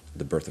about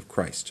the birth of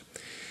Christ.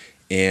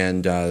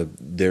 And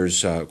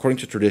there's, according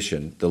to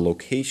tradition, the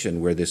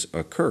location where this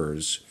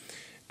occurs.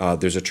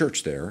 There's a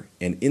church there,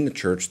 and in the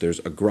church there's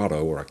a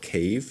grotto or a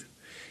cave,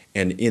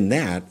 and in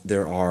that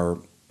there are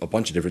a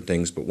bunch of different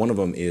things, but one of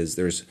them is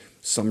there's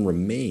some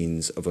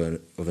remains of an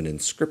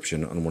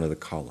inscription on one of the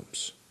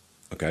columns.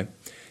 Okay,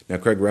 now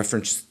Craig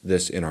referenced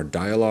this in our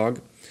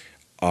dialogue.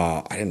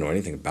 I didn't know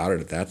anything about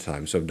it at that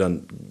time, so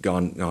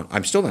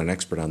I'm still not an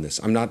expert on this.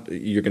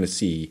 You're going to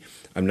see,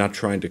 I'm not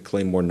trying to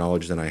claim more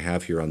knowledge than I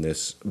have here on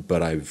this,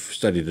 but I've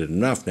studied it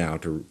enough now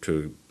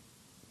to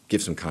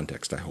give some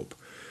context, I hope.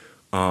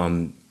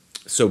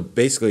 So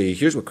basically,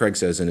 here's what Craig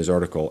says in his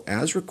article.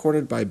 As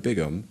recorded by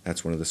Bigham,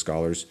 that's one of the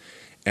scholars,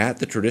 at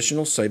the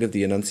traditional site of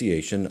the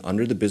Annunciation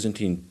under the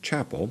Byzantine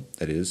chapel,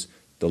 that is,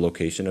 the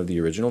location of the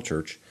original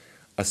church,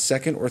 a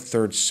 2nd or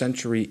 3rd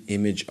century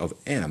image of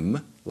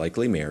M,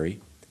 likely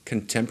Mary,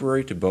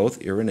 contemporary to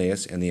both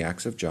Irenaeus and the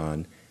Acts of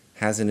John,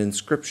 has an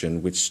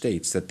inscription which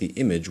states that the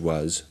image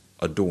was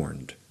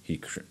adorned. He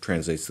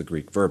translates the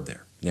Greek verb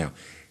there. Now,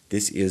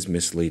 this is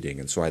misleading,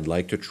 and so I'd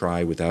like to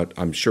try without,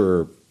 I'm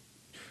sure.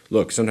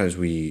 Look, sometimes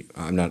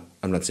I'm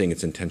not saying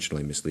it's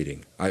intentionally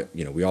misleading.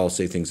 We all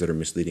say things that are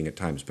misleading at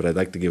times, but I'd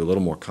like to give a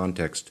little more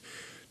context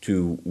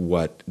to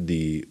what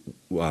the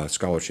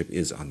scholarship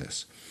is on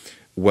this.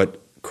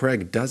 What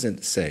Craig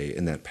doesn't say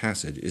in that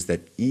passage is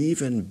that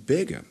even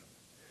Bigham,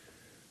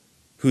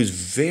 who's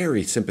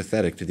very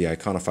sympathetic to the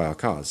iconophile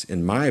cause,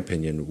 in my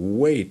opinion,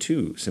 way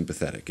too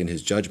sympathetic in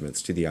his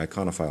judgments to the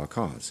iconophile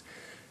cause,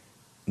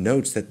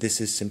 notes that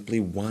this is simply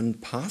one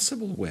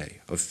possible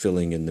way of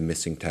filling in the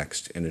missing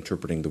text and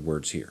interpreting the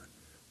words here.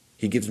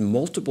 He gives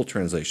multiple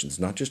translations,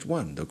 not just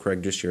one, though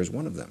Craig just shares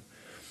one of them.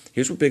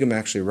 Here's what Bigham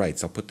actually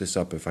writes. I'll put this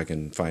up if I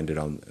can find it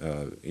on,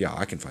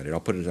 I can find it.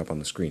 I'll put it up on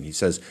the screen. He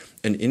says,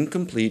 an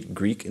incomplete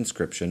Greek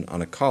inscription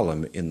on a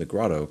column in the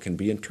grotto can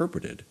be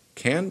interpreted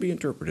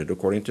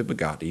according to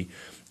Bagatti,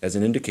 as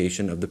an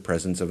indication of the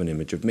presence of an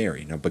image of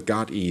Mary. Now,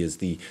 Bagatti is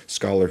the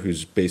scholar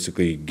who's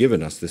basically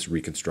given us this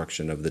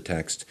reconstruction of the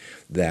text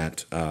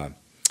that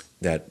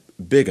that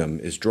Bigham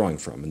is drawing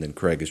from, and then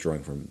Craig is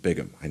drawing from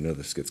Bigham. I know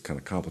this gets kind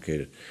of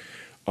complicated.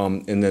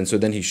 And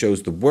then he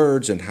shows the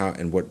words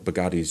and what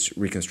Bagatti's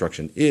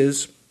reconstruction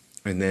is,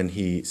 and then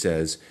he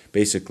says,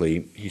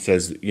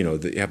 you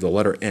have the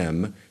letter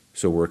M,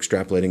 so we're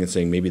extrapolating and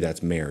saying maybe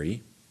that's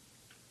Mary.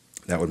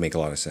 That would make a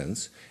lot of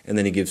sense. And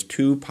then he gives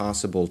 2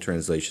 possible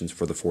translations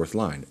for the 4th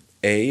line.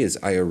 A is,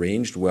 I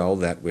arranged well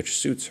that which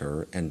suits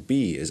her, and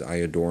B is, I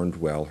adorned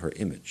well her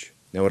image.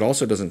 Now, it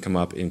also doesn't come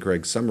up in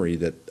Craig's summary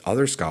that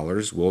other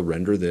scholars will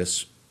render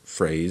this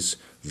phrase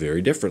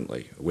very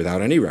differently,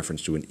 without any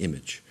reference to an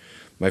image.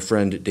 My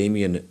friend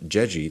Damien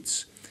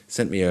Jejits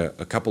sent me a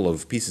couple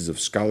of pieces of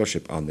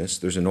scholarship on this.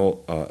 There's an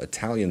old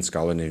Italian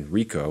scholar named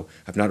Rico.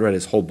 I've not read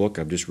his whole book.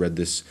 I've just read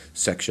this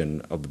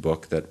section of the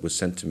book that was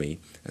sent to me.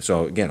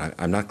 So again,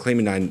 I'm not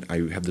claiming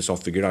I have this all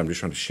figured out. I'm just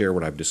trying to share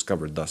what I've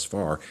discovered thus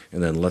far,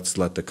 and then let's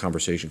let the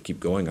conversation keep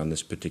going on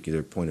this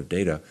particular point of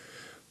data.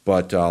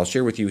 But I'll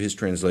share with you his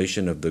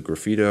translation of the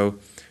graffito.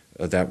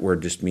 That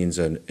word just means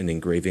an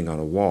engraving on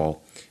a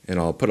wall. And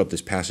I'll put up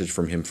this passage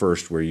from him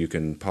first where you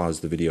can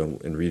pause the video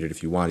and read it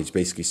if you want. He's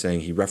basically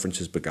saying, he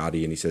references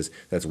Bugatti and he says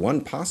that's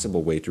one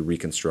possible way to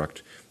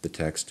reconstruct the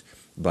text,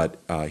 but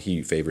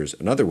he favors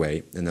another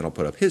way. And then I'll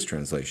put up his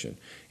translation.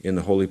 In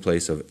the holy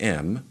place of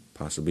M,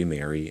 possibly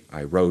Mary,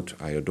 I wrote,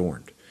 I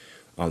adorned.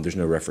 There's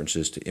no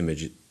references to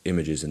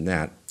images in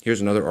that.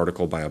 Here's another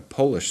article by a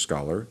Polish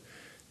scholar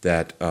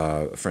that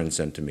a friend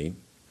sent to me,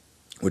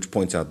 which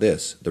points out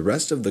this: the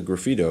rest of the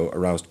graffito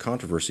aroused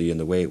controversy in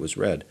the way it was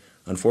read.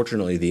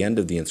 Unfortunately, the end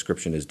of the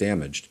inscription is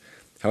damaged.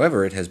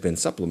 However, it has been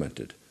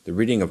supplemented. The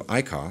reading of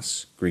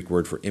ikos, Greek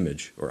word for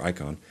image or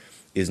icon,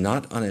 is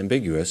not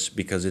unambiguous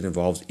because it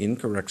involves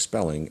incorrect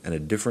spelling and a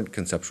different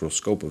conceptual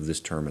scope of this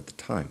term at the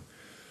time.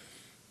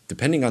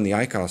 Depending on the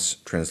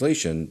ikos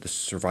translation, the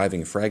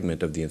surviving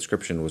fragment of the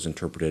inscription was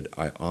interpreted,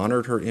 I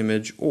honored her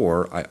image,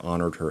 or I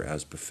honored her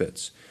as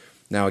befits.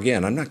 Now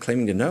again, I'm not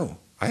claiming to know.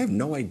 I have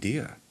no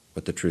idea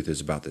what the truth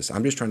is about this.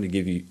 I'm just trying to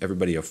give you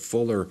everybody a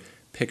fuller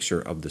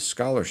picture of the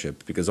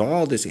scholarship, because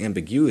all this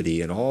ambiguity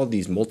and all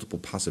these multiple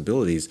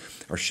possibilities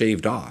are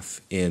shaved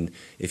off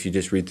if you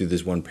just read through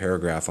this one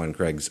paragraph on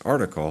Craig's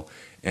article,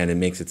 and it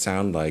makes it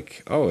sound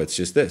like, oh, it's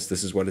just this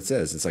is what it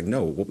says. It's like,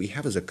 no, what we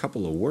have is a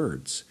couple of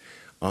words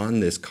on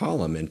this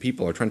column, and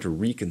people are trying to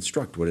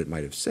reconstruct what it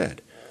might have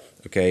said.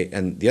 Okay,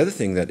 and the other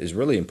thing that is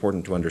really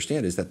important to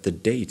understand is that the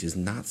date is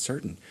not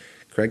certain.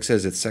 Craig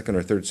says it's 2nd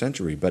or 3rd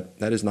century, but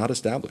that is not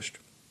established.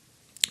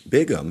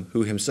 Bigham,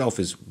 who himself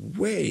is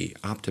way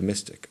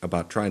optimistic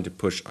about trying to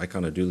push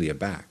iconodulia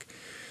back,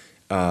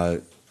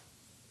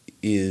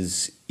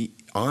 is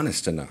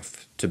honest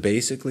enough to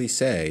basically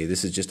say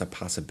this is just a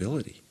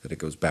possibility that it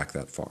goes back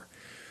that far.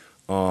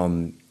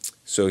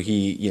 So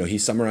he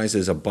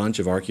summarizes a bunch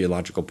of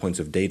archaeological points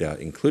of data,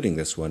 including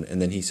this one,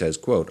 and then he says,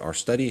 quote, our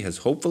study has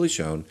hopefully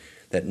shown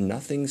that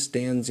nothing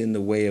stands in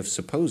the way of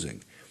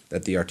supposing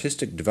that the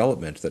artistic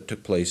development that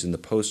took place in the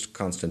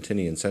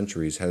post-Constantinian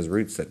centuries has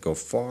roots that go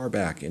far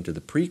back into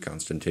the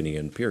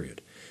pre-Constantinian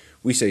period.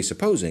 We say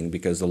supposing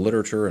because the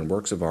literature and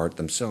works of art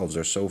themselves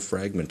are so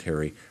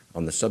fragmentary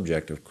on the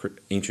subject of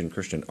ancient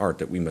Christian art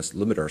that we must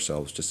limit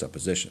ourselves to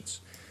suppositions.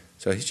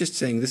 So he's just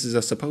saying this is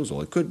a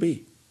supposal. It could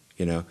be,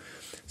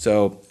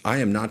 So I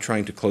am not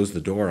trying to close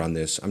the door on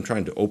this. I'm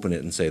trying to open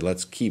it and say,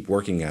 let's keep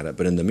working at it.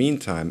 But in the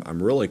meantime,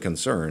 I'm really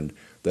concerned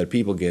that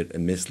people get a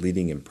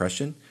misleading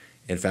impression.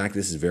 In fact,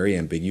 this is very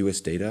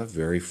ambiguous data,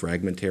 very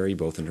fragmentary,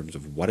 both in terms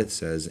of what it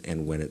says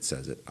and when it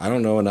says it. I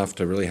don't know enough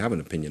to really have an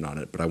opinion on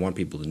it, but I want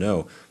people to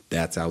know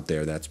that's out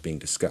there, that's being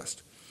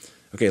discussed.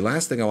 Okay,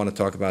 last thing I want to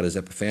talk about is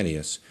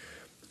Epiphanius.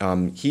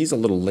 He's a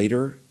little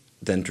later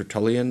than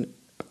Tertullian.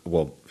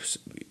 Well,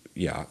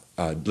 yeah,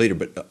 later,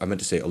 but I meant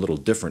to say a little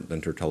different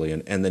than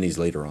Tertullian, and then he's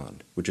later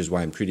on, which is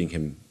why I'm treating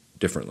him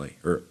differently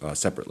or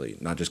separately,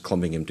 not just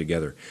clumping him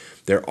together.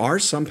 There are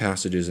some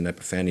passages in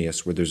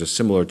Epiphanius where there's a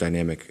similar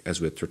dynamic as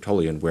with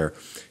Tertullian, where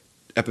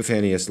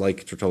Epiphanius,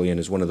 like Tertullian,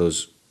 is one of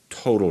those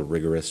total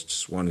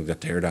rigorists wanting to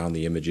tear down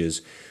the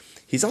images.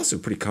 He's also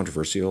pretty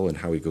controversial in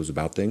how he goes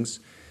about things.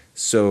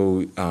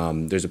 So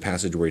there's a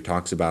passage where he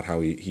talks about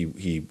how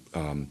he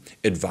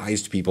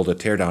advised people to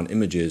tear down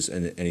images,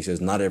 and he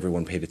says not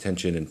everyone paid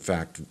attention. In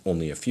fact,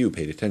 only a few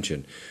paid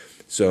attention.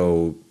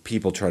 So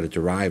people try to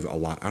derive a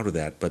lot out of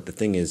that, but the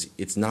thing is,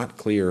 it's not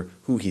clear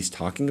who he's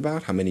talking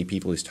about, how many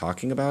people he's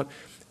talking about,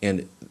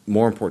 and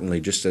more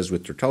importantly, just as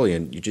with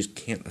Tertullian, you just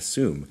can't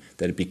assume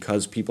that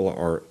because people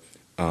are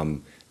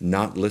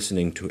not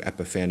listening to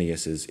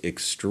Epiphanius's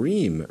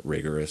extreme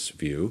rigorous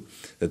view,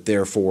 that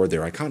therefore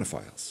they're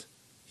iconophiles.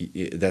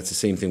 That's the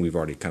same thing we've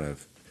already kind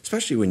of,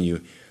 especially when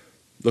you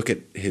look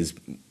at his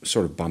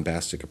sort of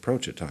bombastic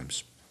approach at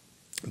times.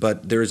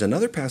 But there is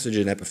another passage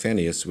in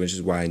Epiphanius, which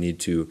is why I need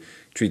to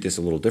treat this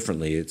a little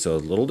differently. It's a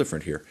little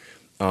different here.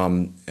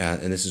 And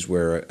this is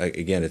where,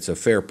 again, it's a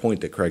fair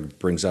point that Craig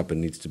brings up and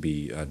needs to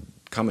be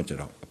commented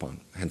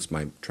upon, hence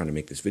my trying to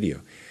make this video.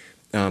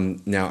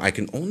 Now, I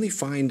can only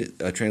find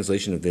a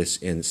translation of this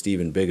in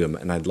Stephen Bigham,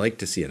 and I'd like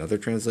to see another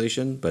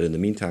translation, but in the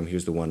meantime,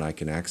 here's the one I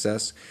can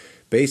access.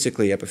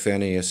 Basically,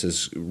 Epiphanius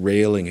is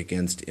railing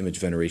against image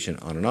veneration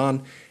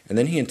on, and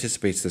then he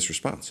anticipates this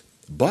response.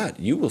 But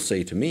you will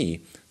say to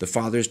me, the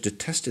fathers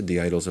detested the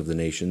idols of the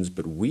nations,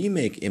 but we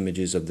make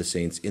images of the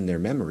saints in their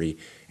memory,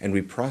 and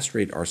we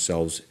prostrate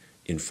ourselves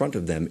in front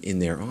of them in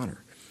their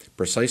honor.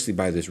 Precisely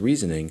by this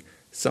reasoning,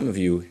 some of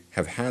you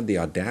have had the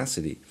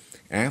audacity,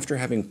 after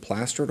having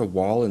plastered a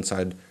wall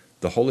inside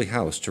the holy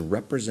house, to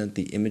represent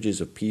the images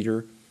of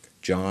Peter,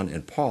 John,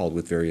 and Paul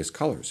with various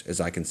colors,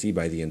 as I can see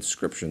by the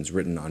inscriptions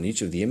written on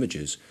each of the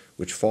images,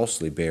 which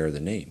falsely bear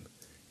the name,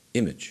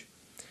 image.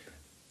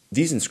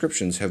 These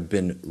inscriptions have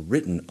been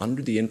written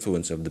under the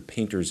influence of the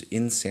painter's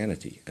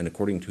insanity and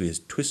according to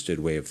his twisted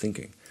way of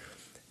thinking.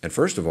 And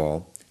first of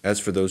all, as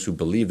for those who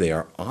believe they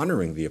are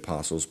honoring the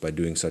apostles by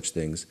doing such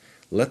things,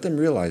 let them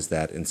realize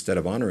that instead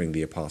of honoring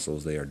the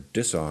apostles, they are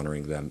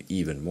dishonoring them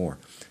even more.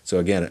 So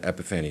again,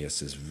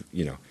 Epiphanius is,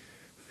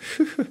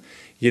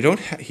 he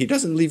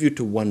doesn't leave you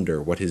to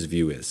wonder what his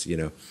view is,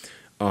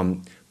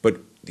 But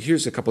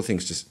here's a couple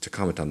things just to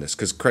comment on this,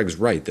 because Craig's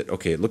right that,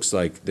 okay, it looks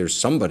like there's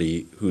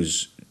somebody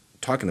who's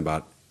talking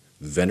about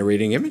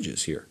venerating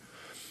images here.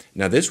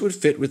 Now, this would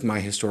fit with my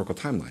historical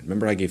timeline.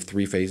 Remember I gave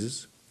 3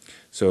 phases?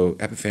 So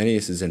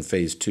Epiphanius is in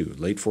phase 2,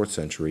 late 4th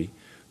century.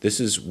 This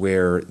is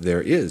where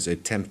there is a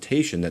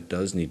temptation that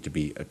does need to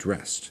be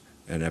addressed,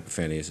 and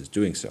Epiphanius is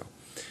doing so.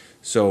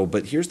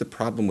 But here's the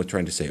problem with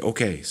trying to say,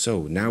 okay,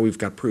 so now we've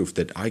got proof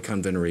that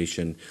icon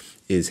veneration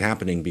is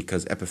happening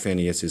because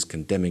Epiphanius is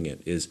condemning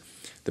it.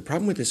 The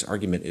problem with this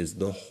argument is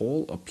the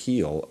whole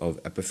appeal of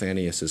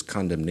Epiphanius's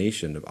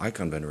condemnation of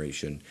icon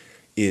veneration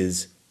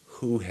is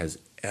who has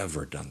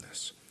ever done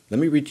this. Let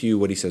me read to you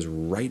what he says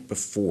right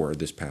before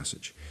this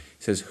passage.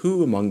 He says,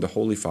 who among the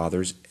Holy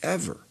Fathers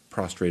ever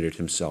prostrated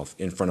himself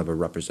in front of a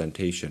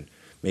representation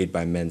made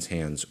by men's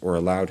hands or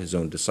allowed his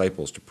own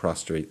disciples to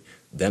prostrate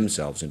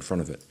themselves in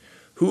front of it?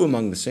 Who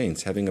among the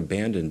saints, having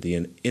abandoned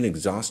the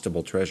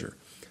inexhaustible treasure,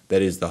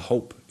 that is the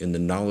hope in the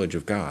knowledge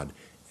of God,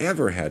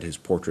 ever had his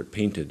portrait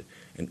painted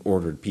and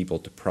ordered people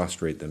to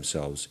prostrate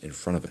themselves in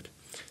front of it?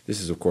 This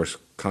is, of course,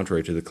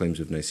 contrary to the claims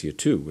of Nicaea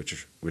II,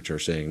 which are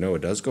saying, no,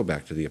 it does go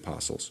back to the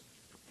apostles.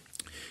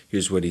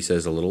 Here's what he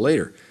says a little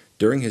later.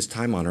 During his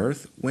time on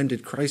earth, when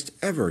did Christ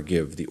ever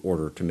give the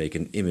order to make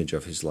an image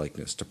of his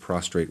likeness, to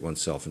prostrate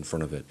oneself in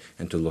front of it,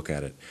 and to look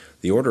at it?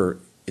 The order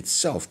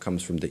itself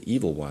comes from the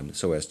evil one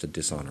so as to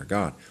dishonor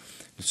God.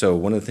 So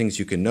one of the things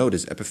you can note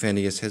is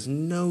Epiphanius has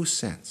no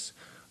sense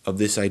of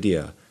this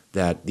idea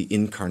that the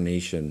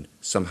incarnation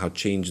somehow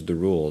changed the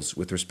rules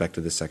with respect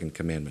to the second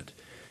commandment.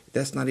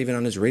 That's not even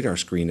on his radar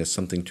screen as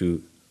something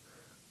to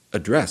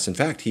address. In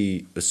fact,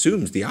 he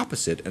assumes the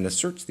opposite and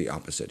asserts the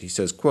opposite. He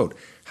says, quote,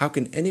 how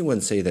can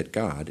anyone say that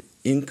God,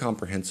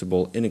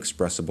 incomprehensible,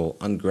 inexpressible,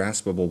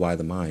 ungraspable by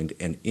the mind,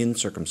 and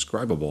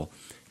incircumscribable,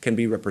 can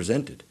be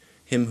represented,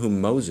 him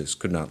whom Moses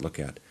could not look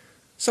at?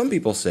 Some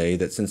people say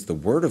that since the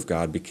Word of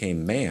God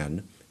became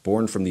man,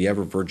 born from the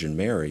ever-Virgin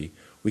Mary,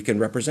 we can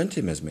represent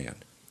him as man.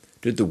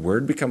 Did the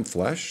Word become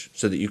flesh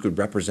so that you could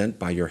represent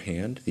by your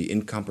hand the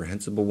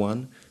incomprehensible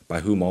one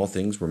by whom all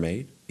things were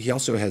made? He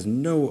also has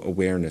no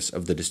awareness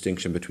of the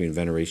distinction between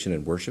veneration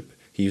and worship.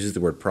 He uses the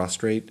word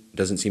prostrate,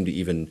 doesn't seem to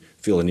even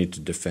feel a need to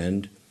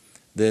defend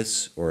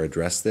this or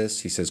address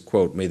this. He says,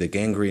 quote, may the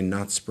gangrene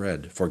not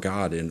spread, for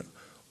God in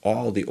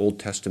all the Old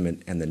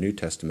Testament and the New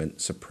Testament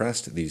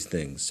suppressed these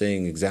things,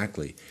 saying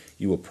exactly,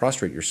 you will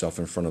prostrate yourself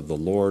in front of the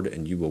Lord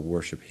and you will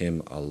worship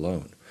him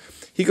alone.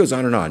 He goes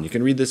on and on. You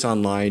can read this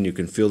online. You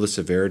can feel the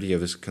severity of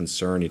his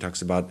concern. He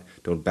talks about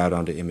don't bow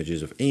down to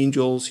images of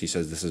angels. He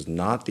says this is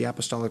not the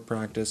apostolic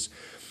practice.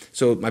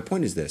 So my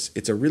point is this.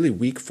 It's a really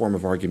weak form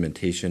of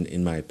argumentation,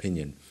 in my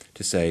opinion,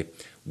 to say,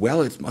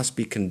 well, it must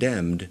be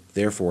condemned,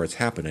 therefore it's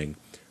happening,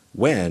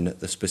 when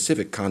the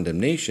specific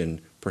condemnation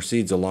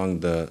proceeds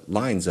along the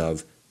lines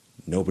of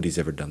nobody's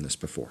ever done this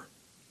before.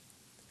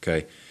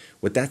 Okay?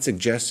 What that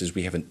suggests is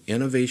we have an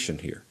innovation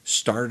here,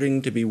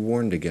 starting to be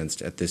warned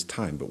against at this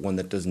time, but one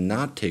that does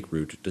not take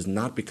root, does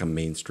not become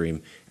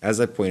mainstream.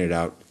 As I pointed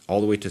out,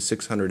 all the way to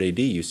 600 AD,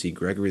 you see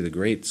Gregory the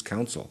Great's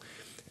counsel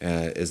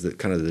as the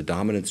kind of the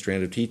dominant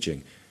strand of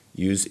teaching.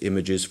 Use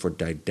images for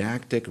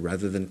didactic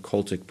rather than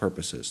cultic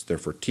purposes. They're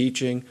for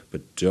teaching,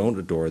 but don't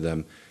adore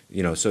them.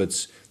 So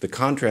it's the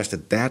contrast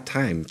at that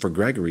time for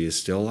Gregory is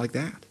still like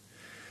that.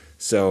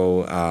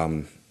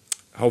 So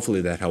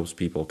hopefully that helps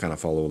people kind of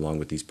follow along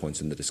with these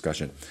points in the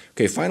discussion.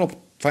 Okay,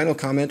 final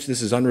comment.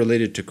 This is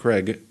unrelated to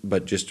Craig,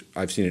 but just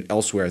I've seen it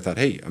elsewhere. I thought,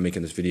 hey, I'm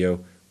making this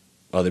video.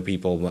 Other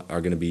people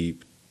are going to be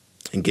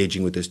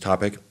engaging with this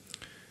topic.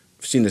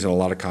 I've seen this in a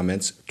lot of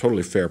comments.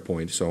 Totally fair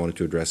point, so I wanted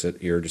to address it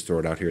here, just throw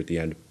it out here at the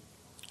end.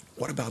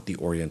 What about the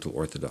Oriental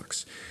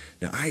Orthodox?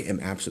 Now, I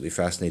am absolutely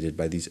fascinated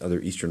by these other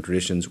Eastern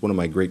traditions. One of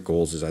my great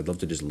goals is I'd love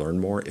to just learn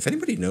more. If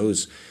anybody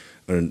knows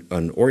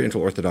an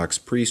Oriental Orthodox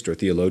priest or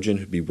theologian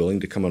who'd be willing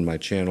to come on my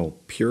channel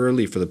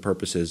purely for the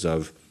purposes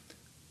of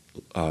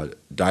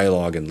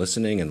dialogue and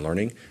listening and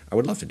learning, I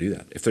would love to do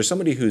that. If there's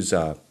somebody who's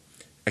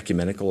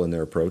ecumenical in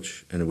their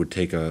approach and would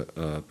take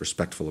a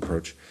respectful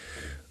approach,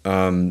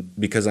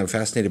 because I'm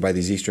fascinated by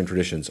these Eastern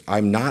traditions.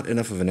 I'm not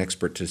enough of an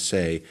expert to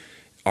say,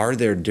 are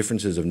there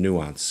differences of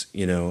nuance?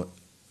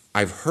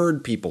 I've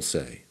heard people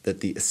say that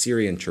the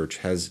Assyrian church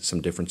has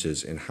some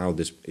differences in how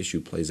this issue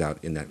plays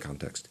out in that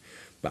context,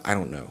 but I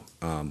don't know.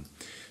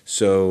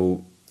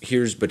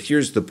 Here's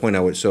the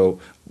point so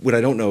what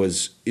I don't know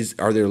is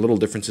are there little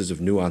differences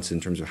of nuance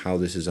in terms of how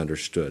this is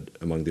understood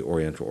among the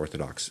Oriental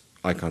Orthodox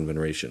icon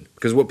veneration?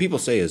 Because what people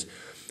say is,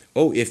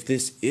 oh, if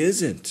this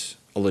isn't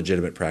a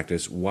legitimate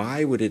practice,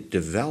 why would it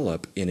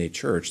develop in a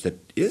church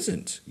that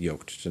isn't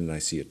yoked to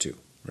Nicaea II,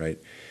 right?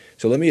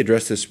 So let me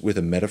address this with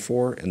a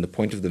metaphor, and the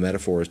point of the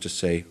metaphor is to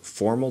say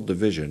formal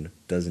division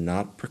does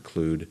not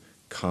preclude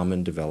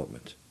common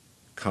development,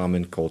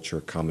 common culture,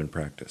 common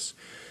practice.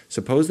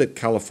 Suppose that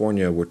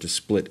California were to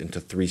split into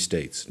 3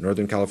 states: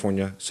 Northern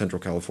California, Central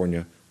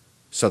California,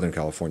 Southern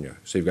California.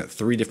 So you've got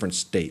 3 different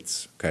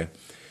states, okay?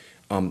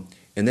 And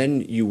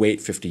then you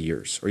wait 50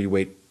 years, or you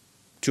wait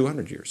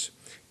 200 years,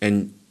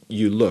 and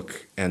you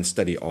look and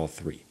study all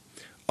 3.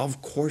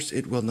 Of course,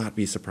 it will not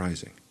be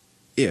surprising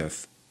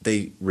if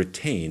they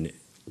retain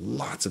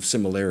lots of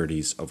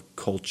similarities of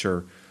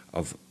culture,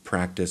 of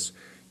practice.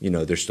 You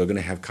know, they're still going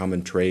to have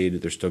common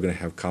trade, they're still going to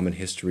have common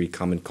history,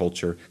 common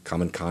culture,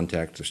 common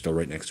contact, they're still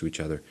right next to each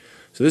other.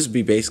 So this would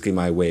be basically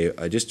my way,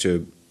 just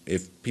to,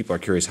 if people are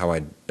curious how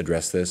I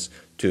address this,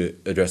 to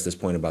address this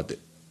point about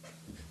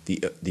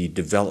the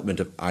development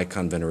of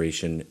icon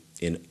veneration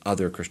in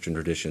other Christian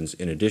traditions,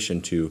 in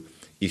addition to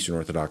Eastern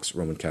Orthodox,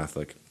 Roman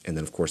Catholic, and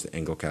then of course the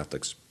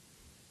Anglo-Catholics,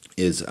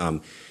 is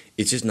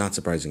it's just not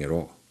surprising at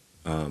all.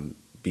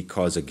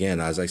 Because again,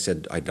 as I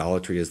said,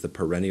 idolatry is the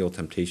perennial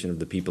temptation of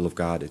the people of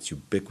God. It's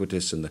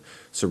ubiquitous in the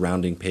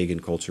surrounding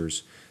pagan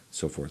cultures,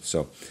 so forth.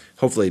 So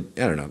hopefully,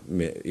 I don't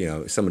know, you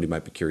know, somebody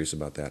might be curious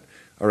about that.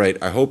 All right,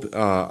 I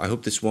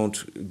hope this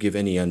won't give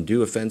any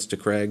undue offense to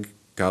Craig.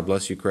 God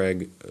bless you,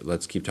 Craig.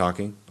 Let's keep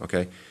talking,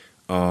 okay?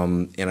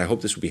 And I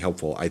hope this will be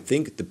helpful. I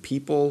think the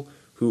people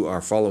who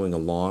are following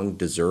along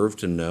deserve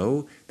to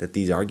know that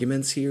these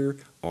arguments here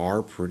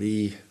are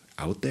pretty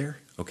out there,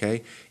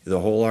 okay?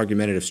 The whole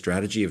argumentative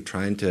strategy of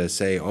trying to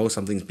say, oh,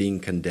 something's being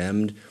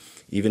condemned,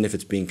 even if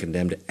it's being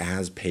condemned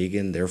as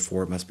pagan,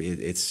 therefore it must be,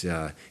 it's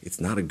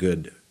not a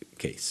good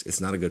case.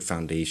 It's not a good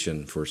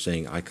foundation for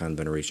saying icon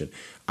veneration.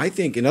 I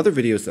think in other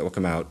videos that will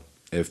come out,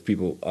 if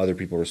other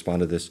people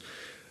respond to this,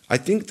 I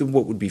think that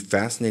what would be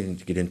fascinating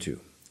to get into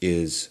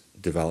is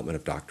development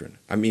of doctrine.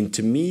 I mean,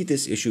 to me,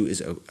 this issue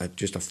is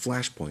just a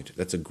flashpoint.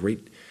 That's a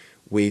great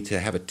way to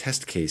have a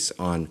test case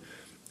on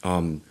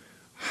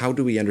how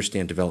do we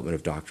understand development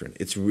of doctrine.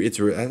 That's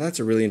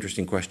a really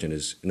interesting question.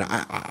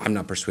 I'm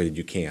not persuaded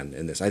you can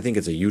in this. I think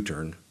it's a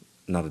U-turn,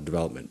 not a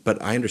development.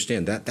 But I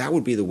understand that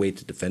would be the way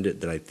to defend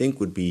it. That I think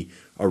would be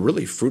a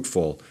really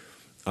fruitful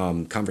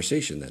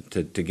conversation then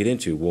to get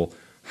into. Well,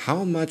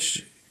 how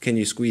much can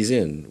you squeeze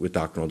in with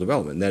doctrinal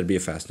development? And that'd be a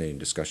fascinating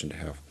discussion to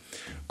have.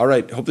 All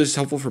right, hope this is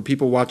helpful for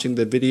people watching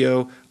the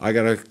video. I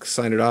got to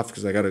sign it off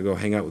because I got to go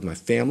hang out with my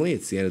family.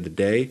 It's the end of the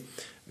day.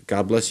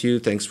 God bless you.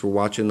 Thanks for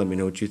watching. Let me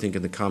know what you think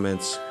in the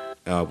comments.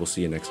 We'll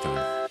see you next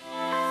time.